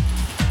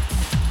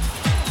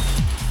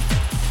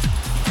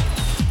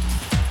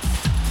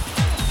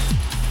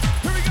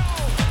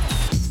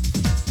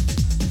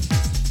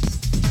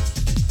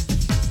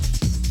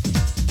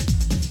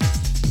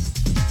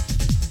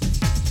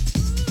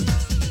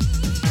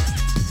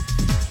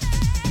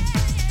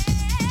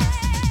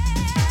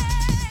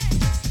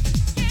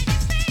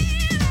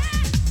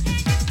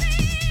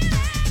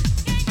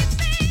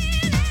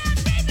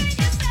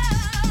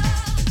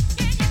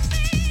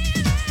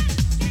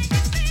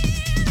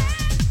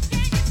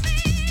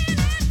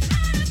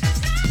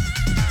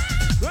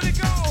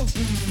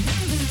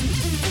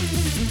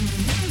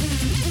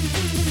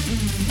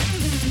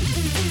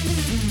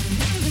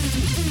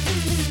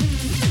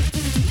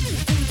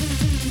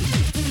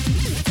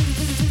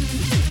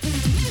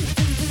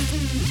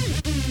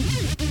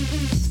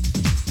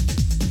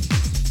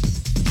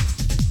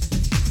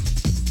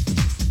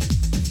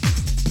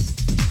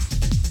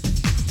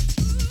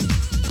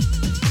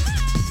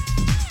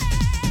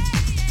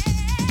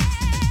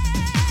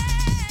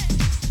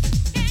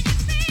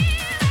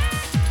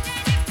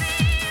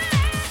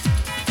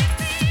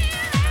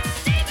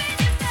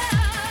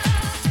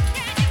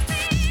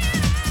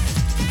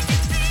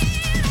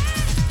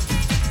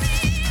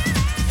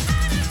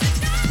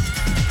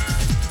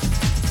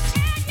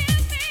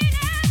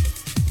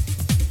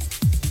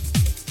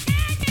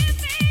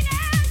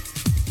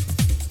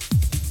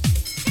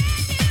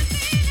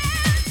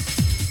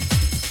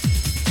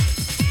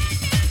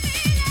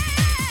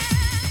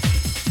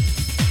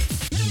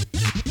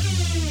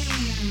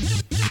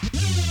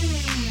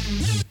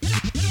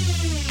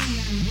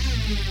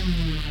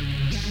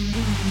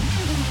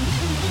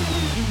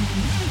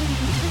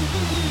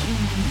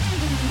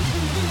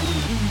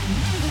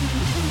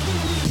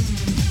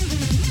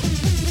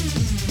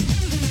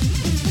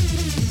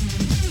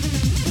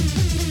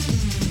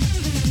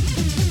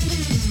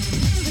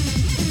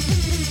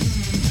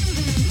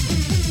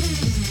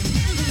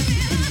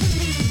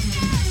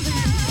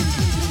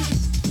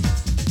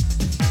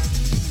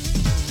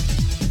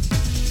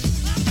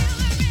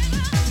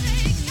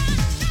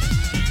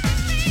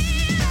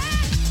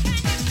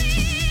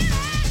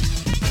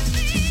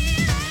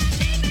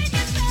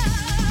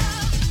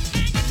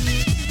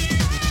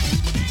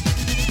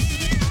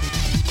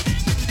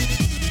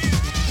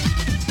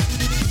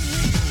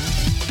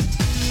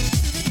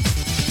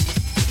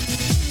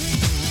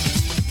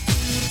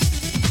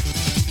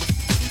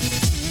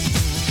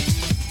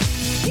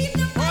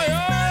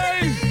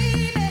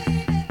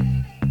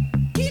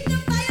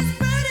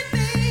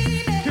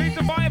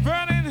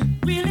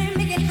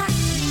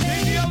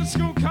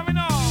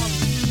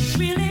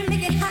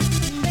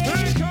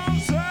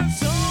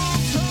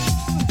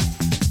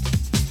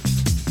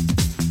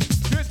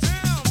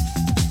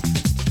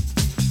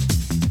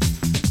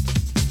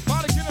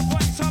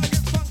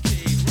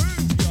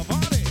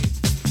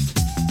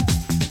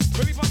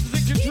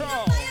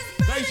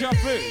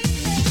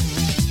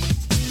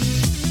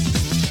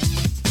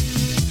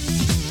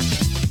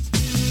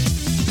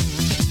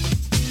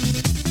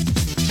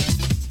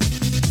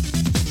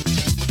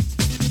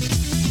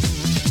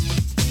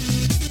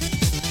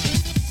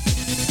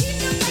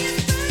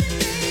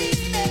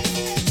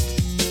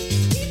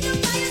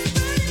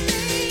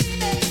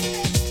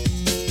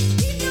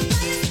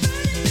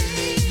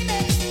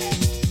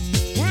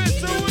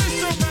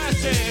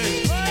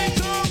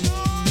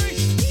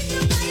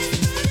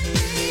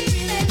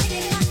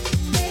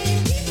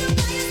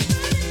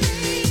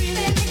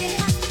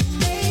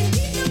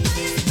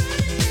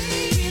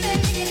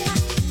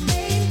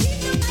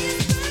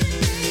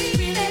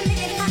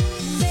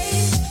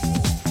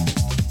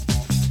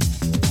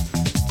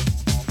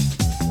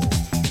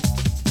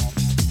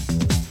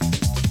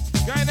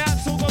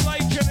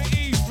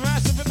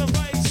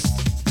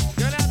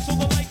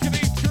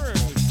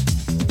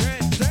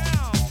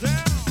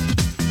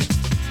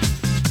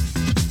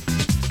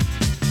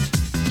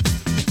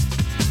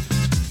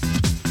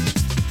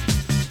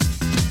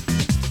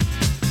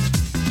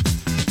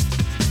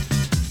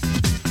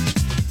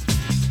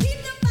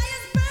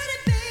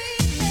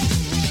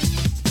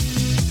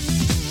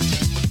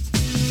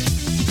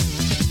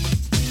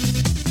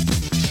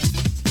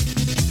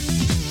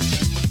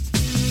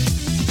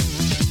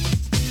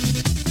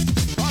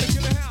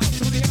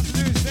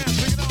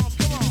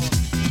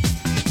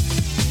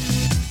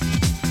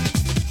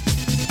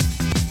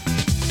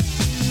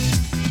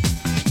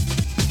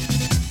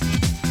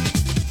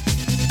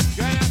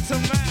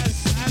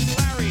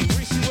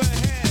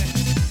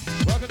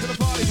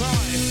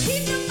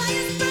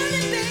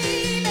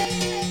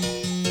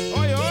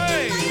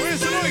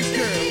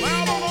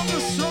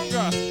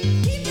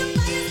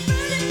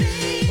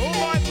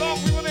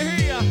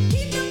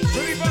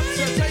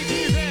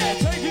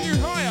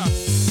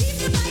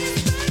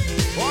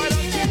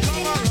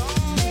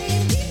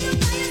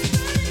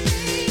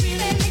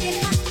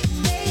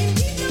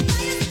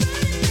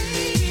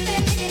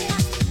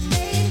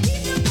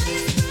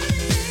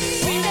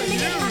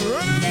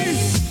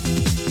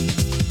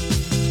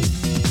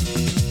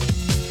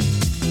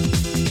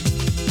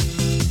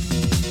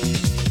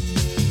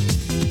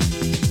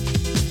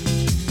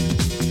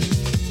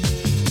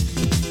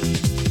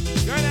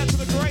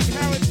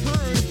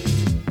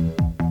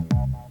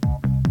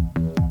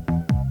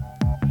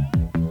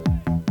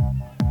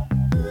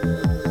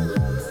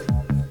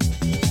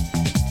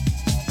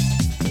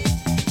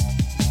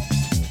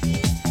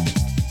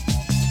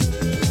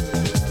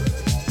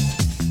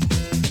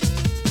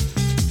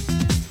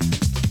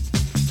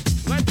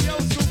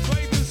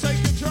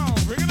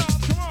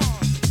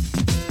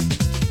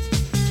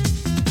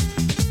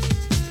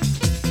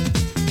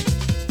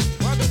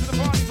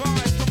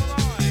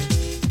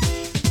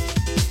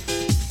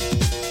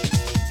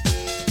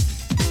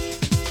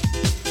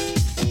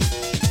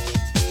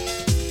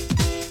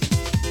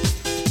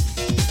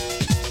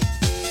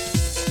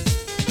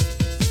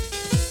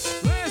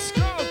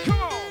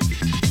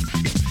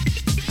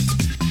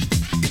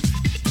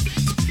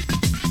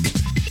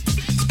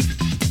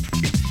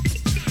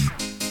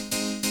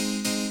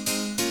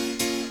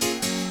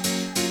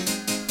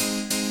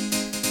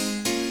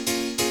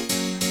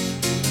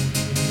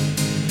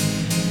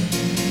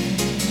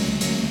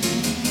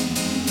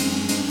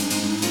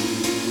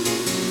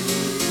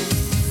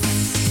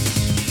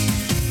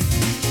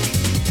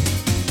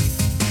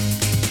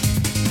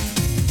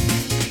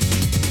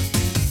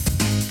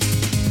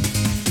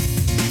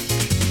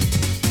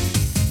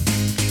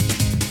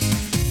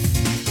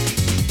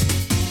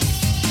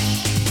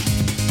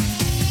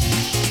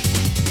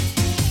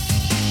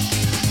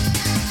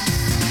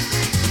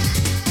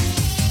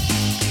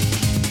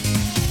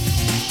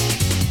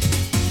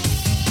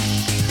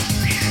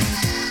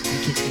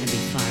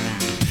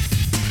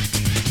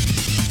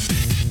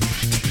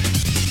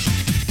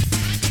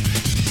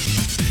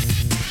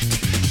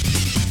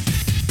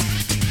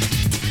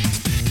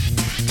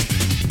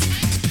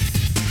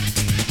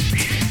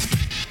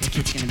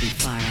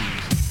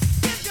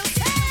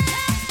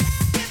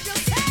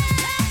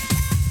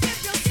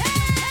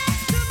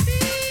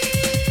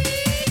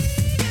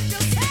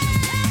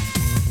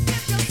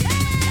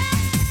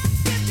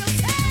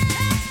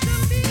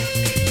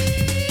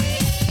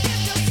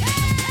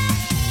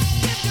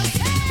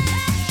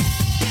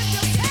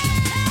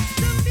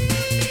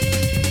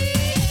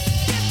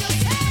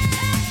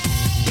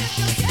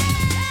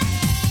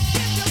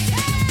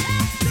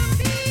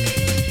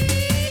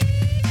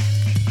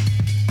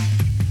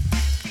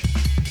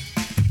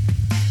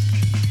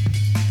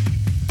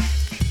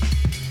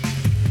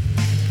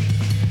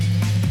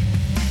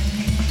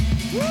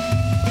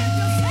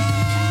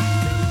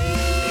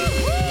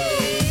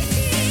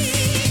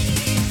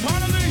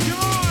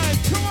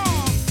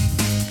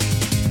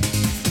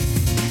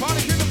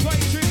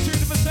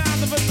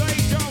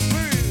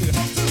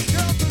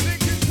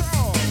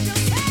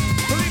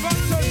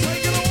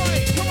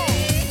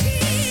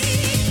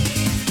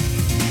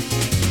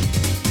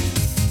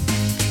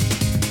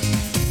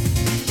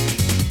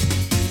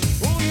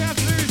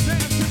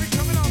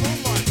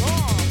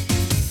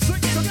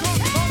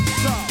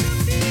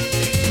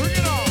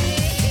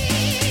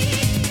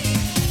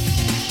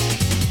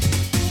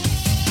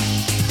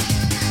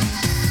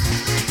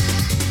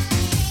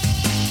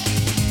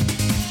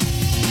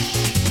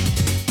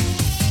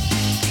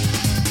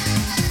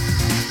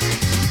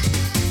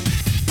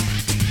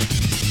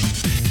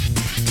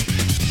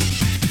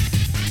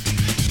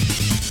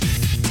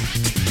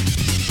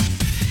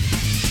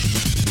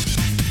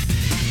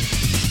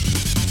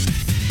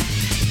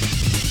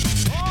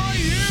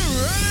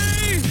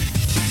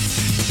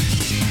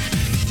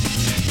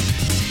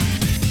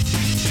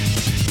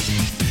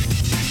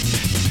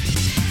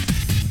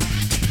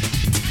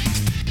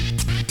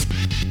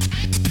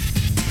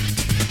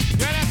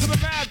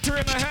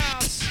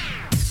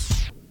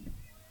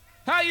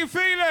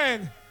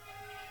 feeling?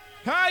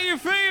 How you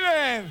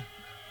feeling?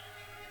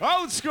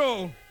 Old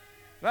school.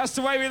 That's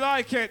the way we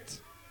like it.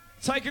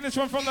 Taking this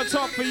one from the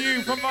top for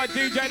you, from my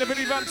DJ, the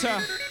Billy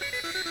Bunter.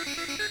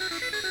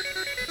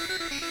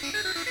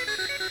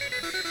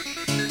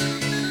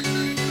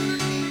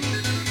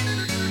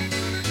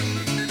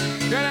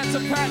 Going out to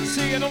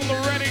Patsy and all the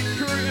Reading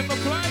crew in the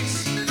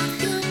place.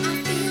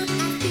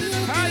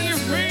 How you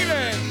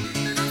feeling?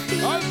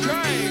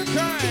 Okay,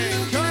 okay,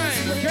 okay,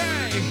 okay.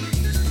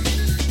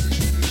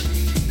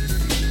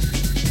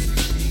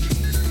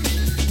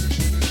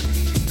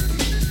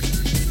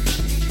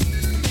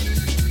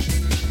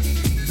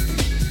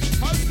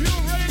 Hope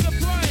you're ready to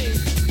play.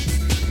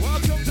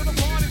 Welcome to the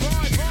party,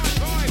 vibe, vibe,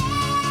 vibe.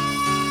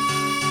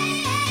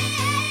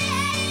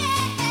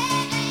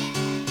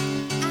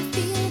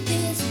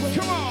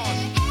 Come on.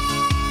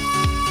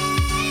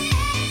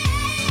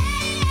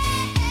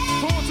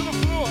 Fall to the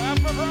floor,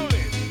 have a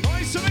rolling.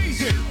 Nice and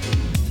easy.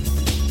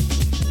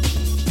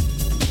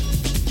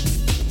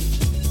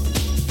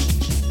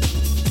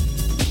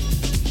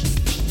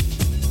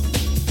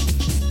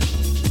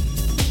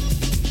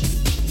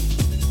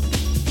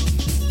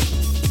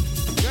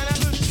 Going out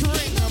to the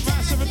drink, a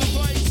massive in the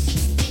place.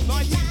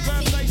 19th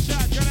birthday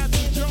shot, going out to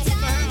John in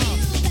the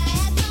house.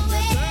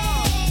 Get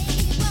down.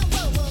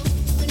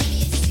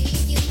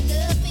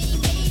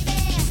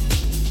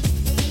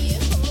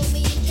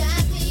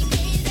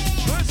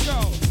 Let's go.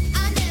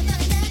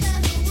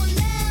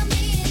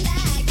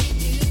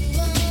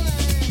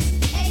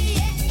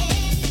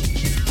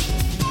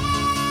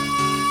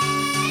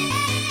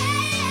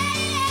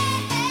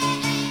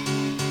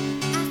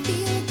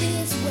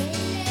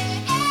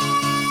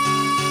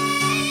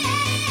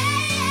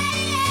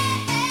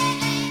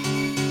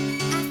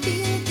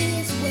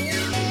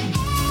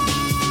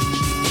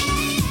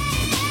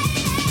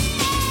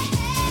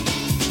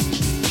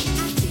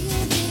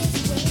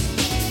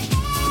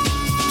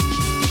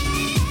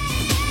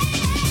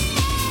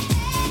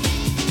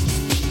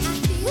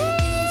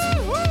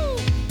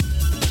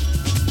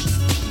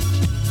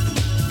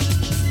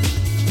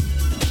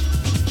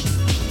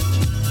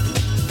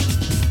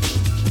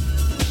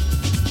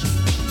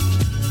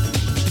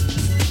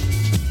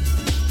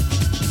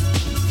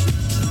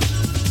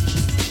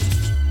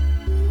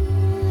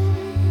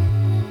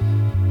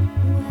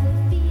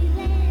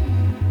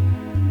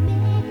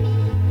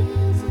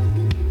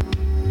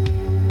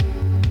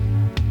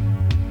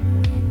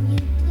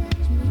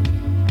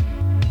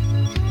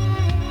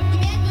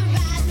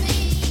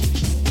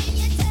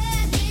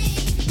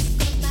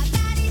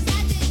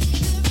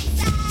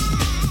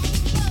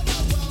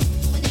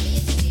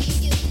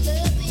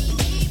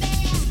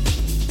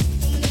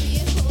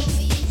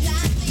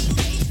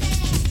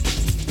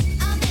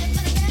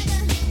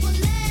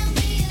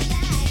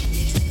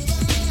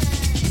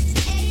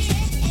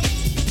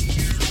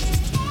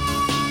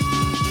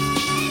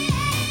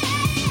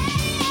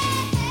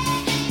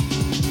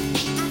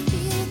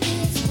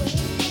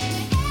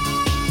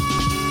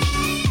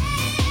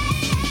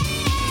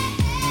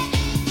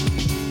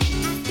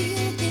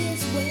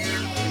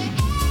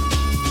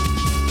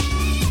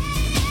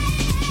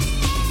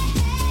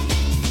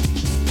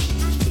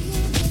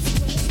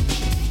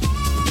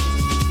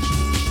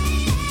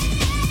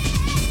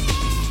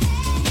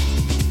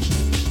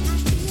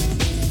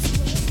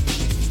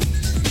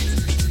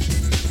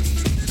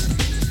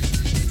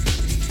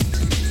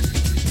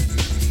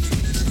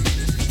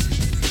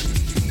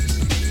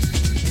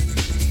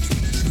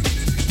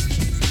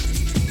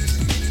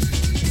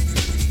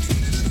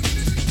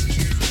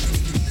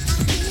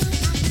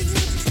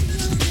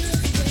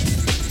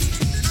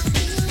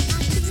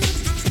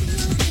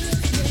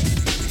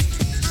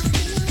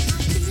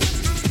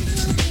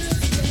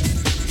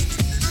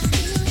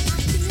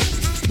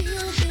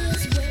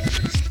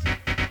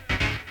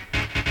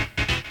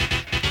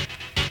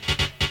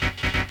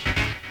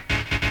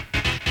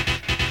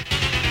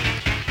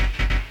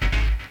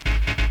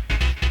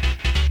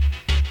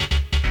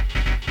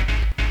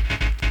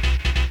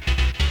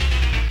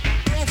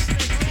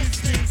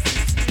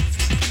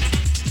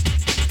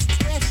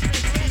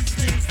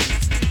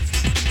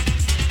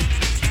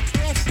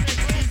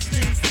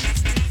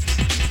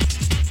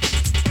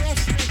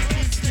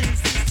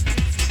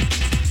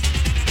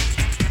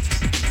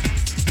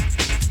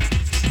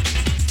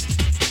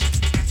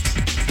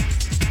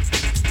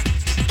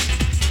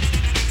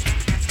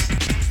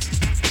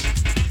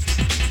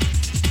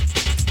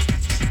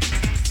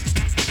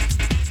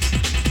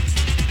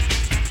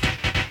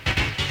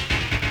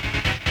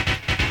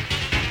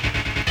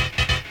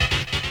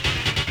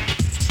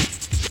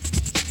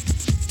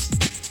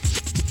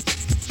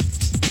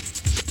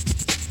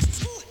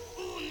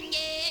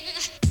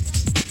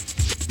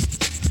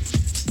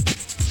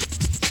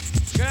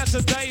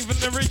 to Dave and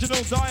the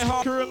original Die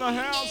Hard crew in the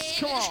house.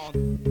 Come on.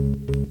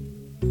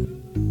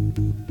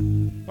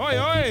 Oi,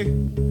 oi.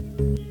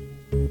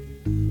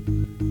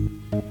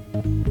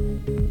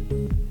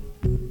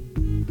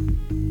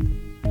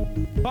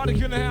 Party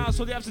crew in the house.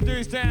 All you have to do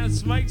is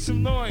dance, make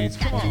some noise.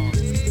 Come on.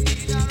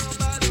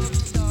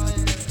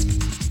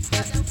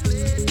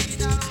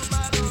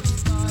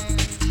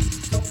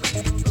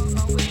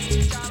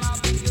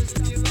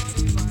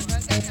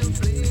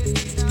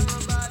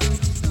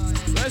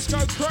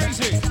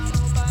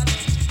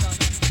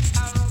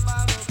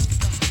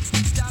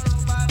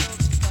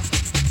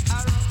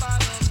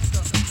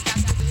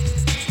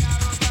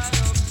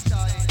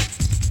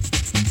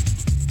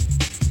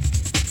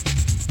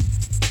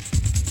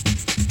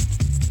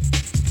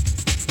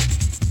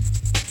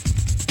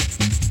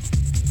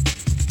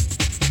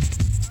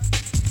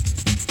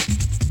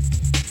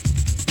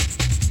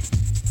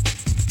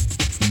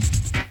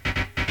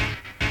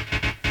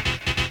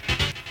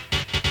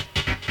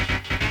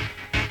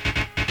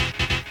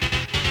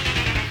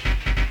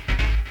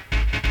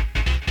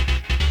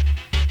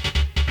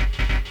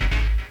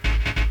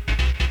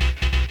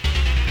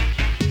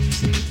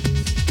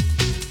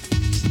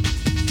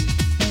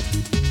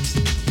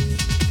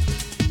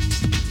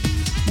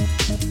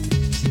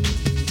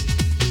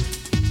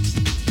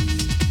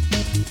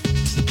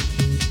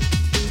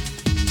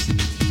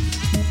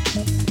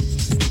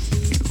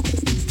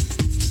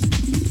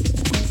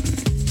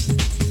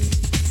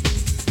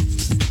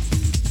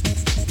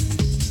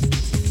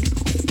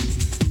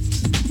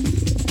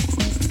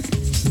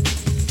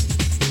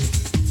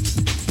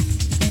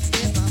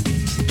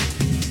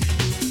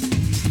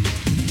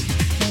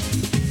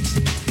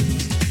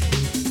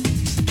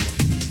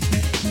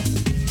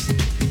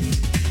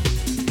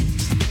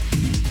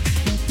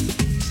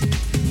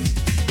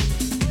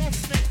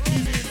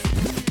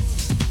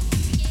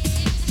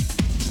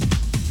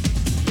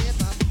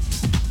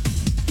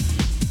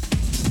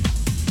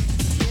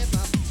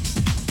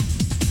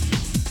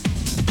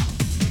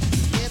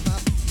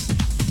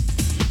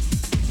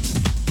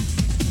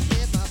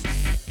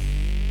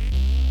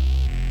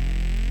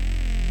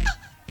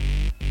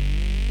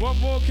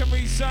 more can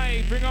we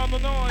say? Bring on the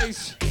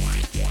noise.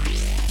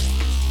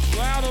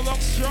 Louder, long,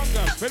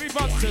 stronger. Billy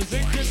Bunter's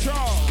in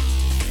control.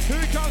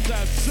 Here comes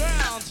that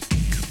sound.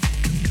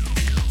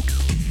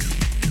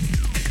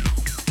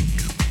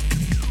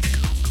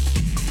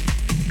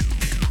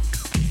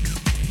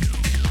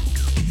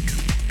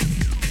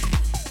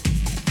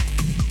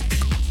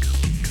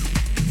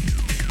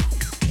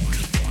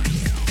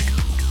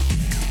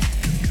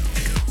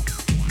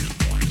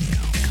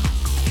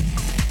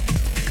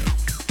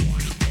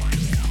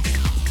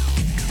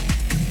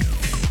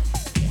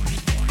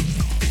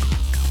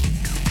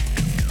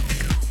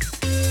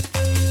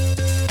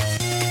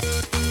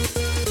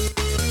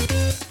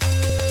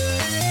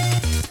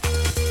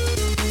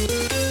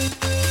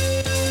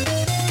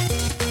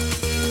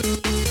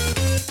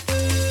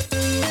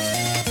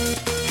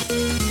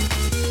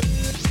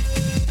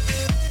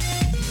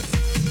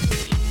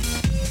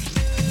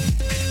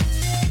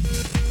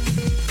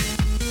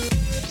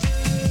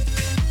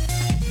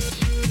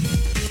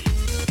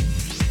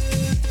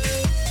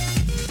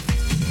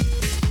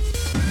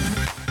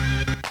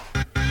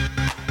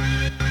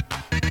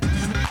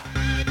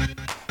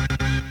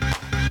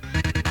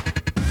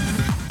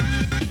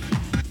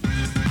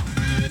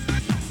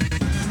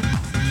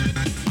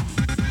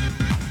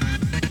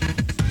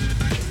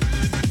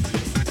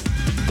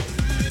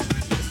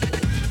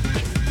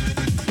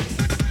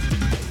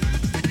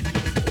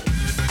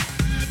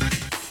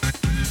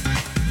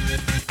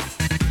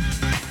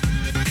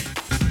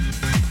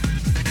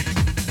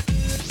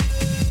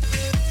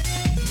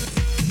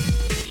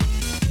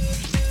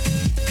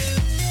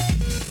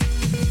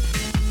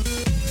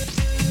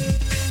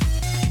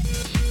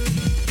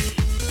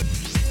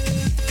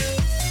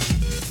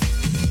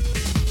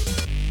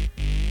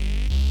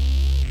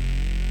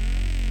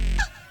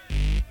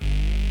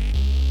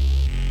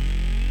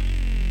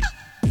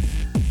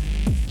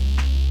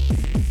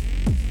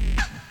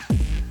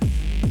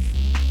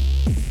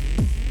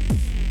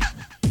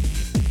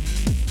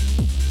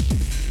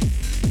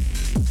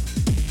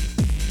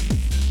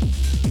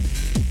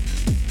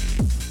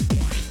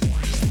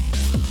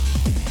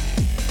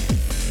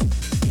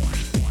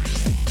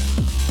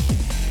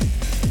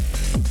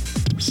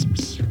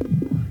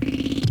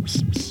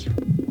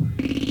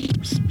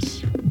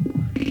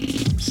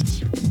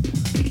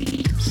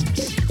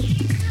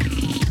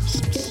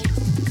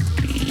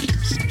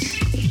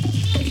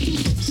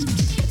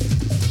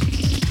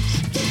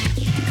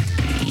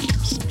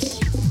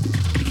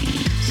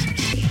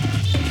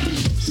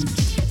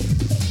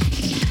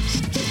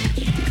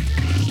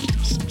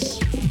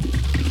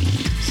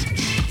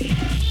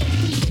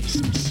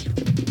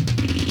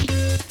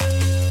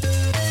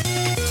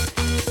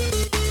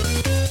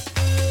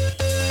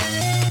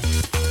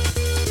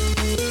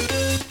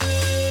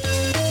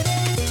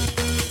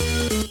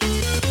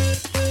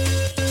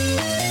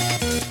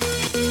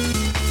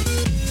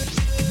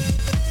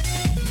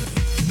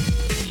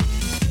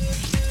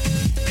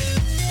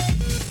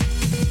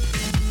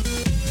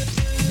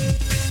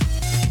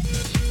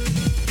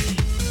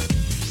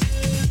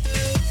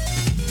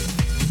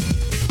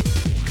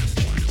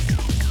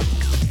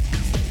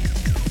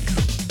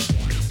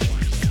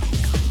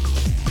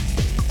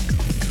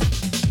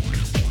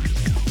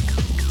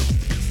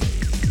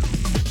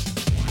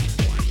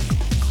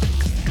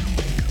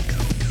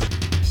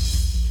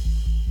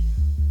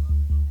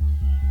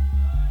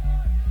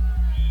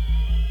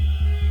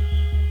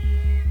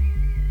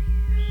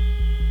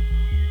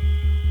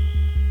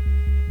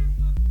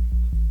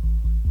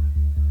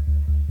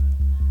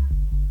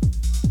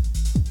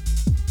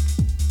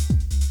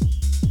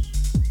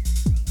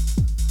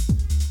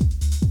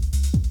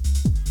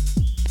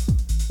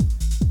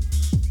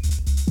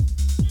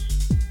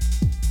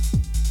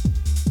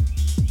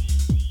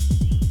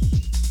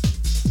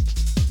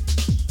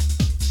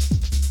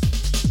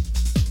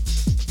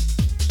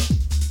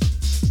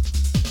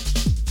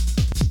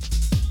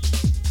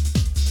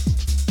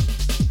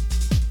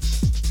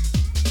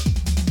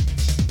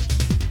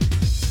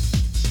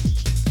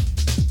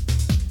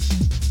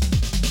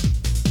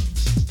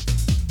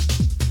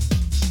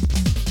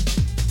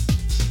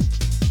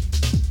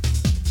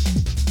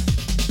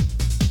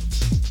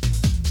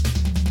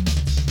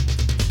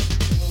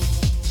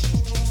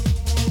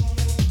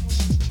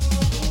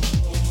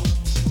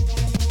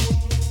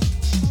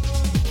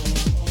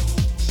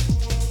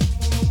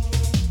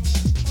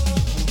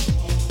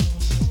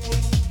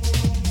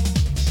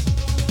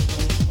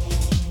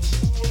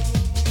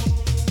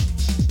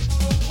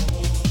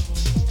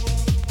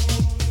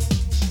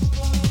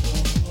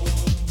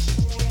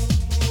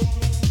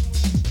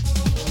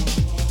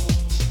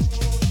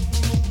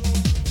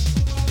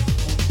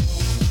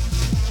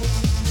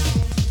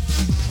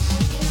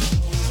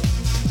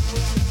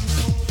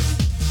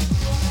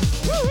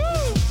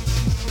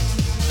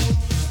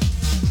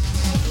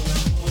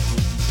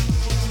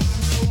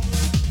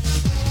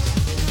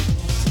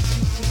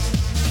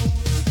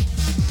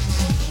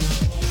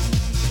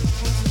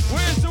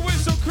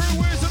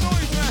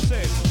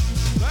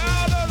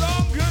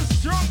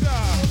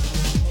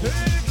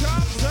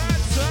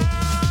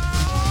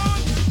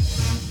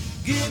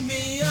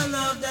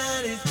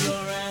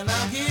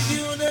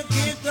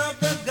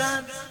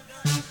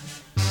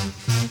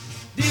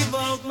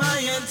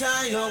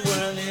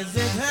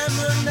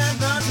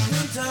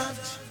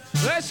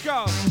 Let's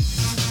go.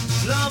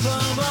 Love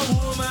of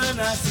a woman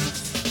I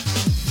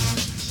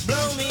see.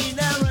 Blow me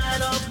down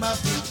right off my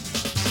feet.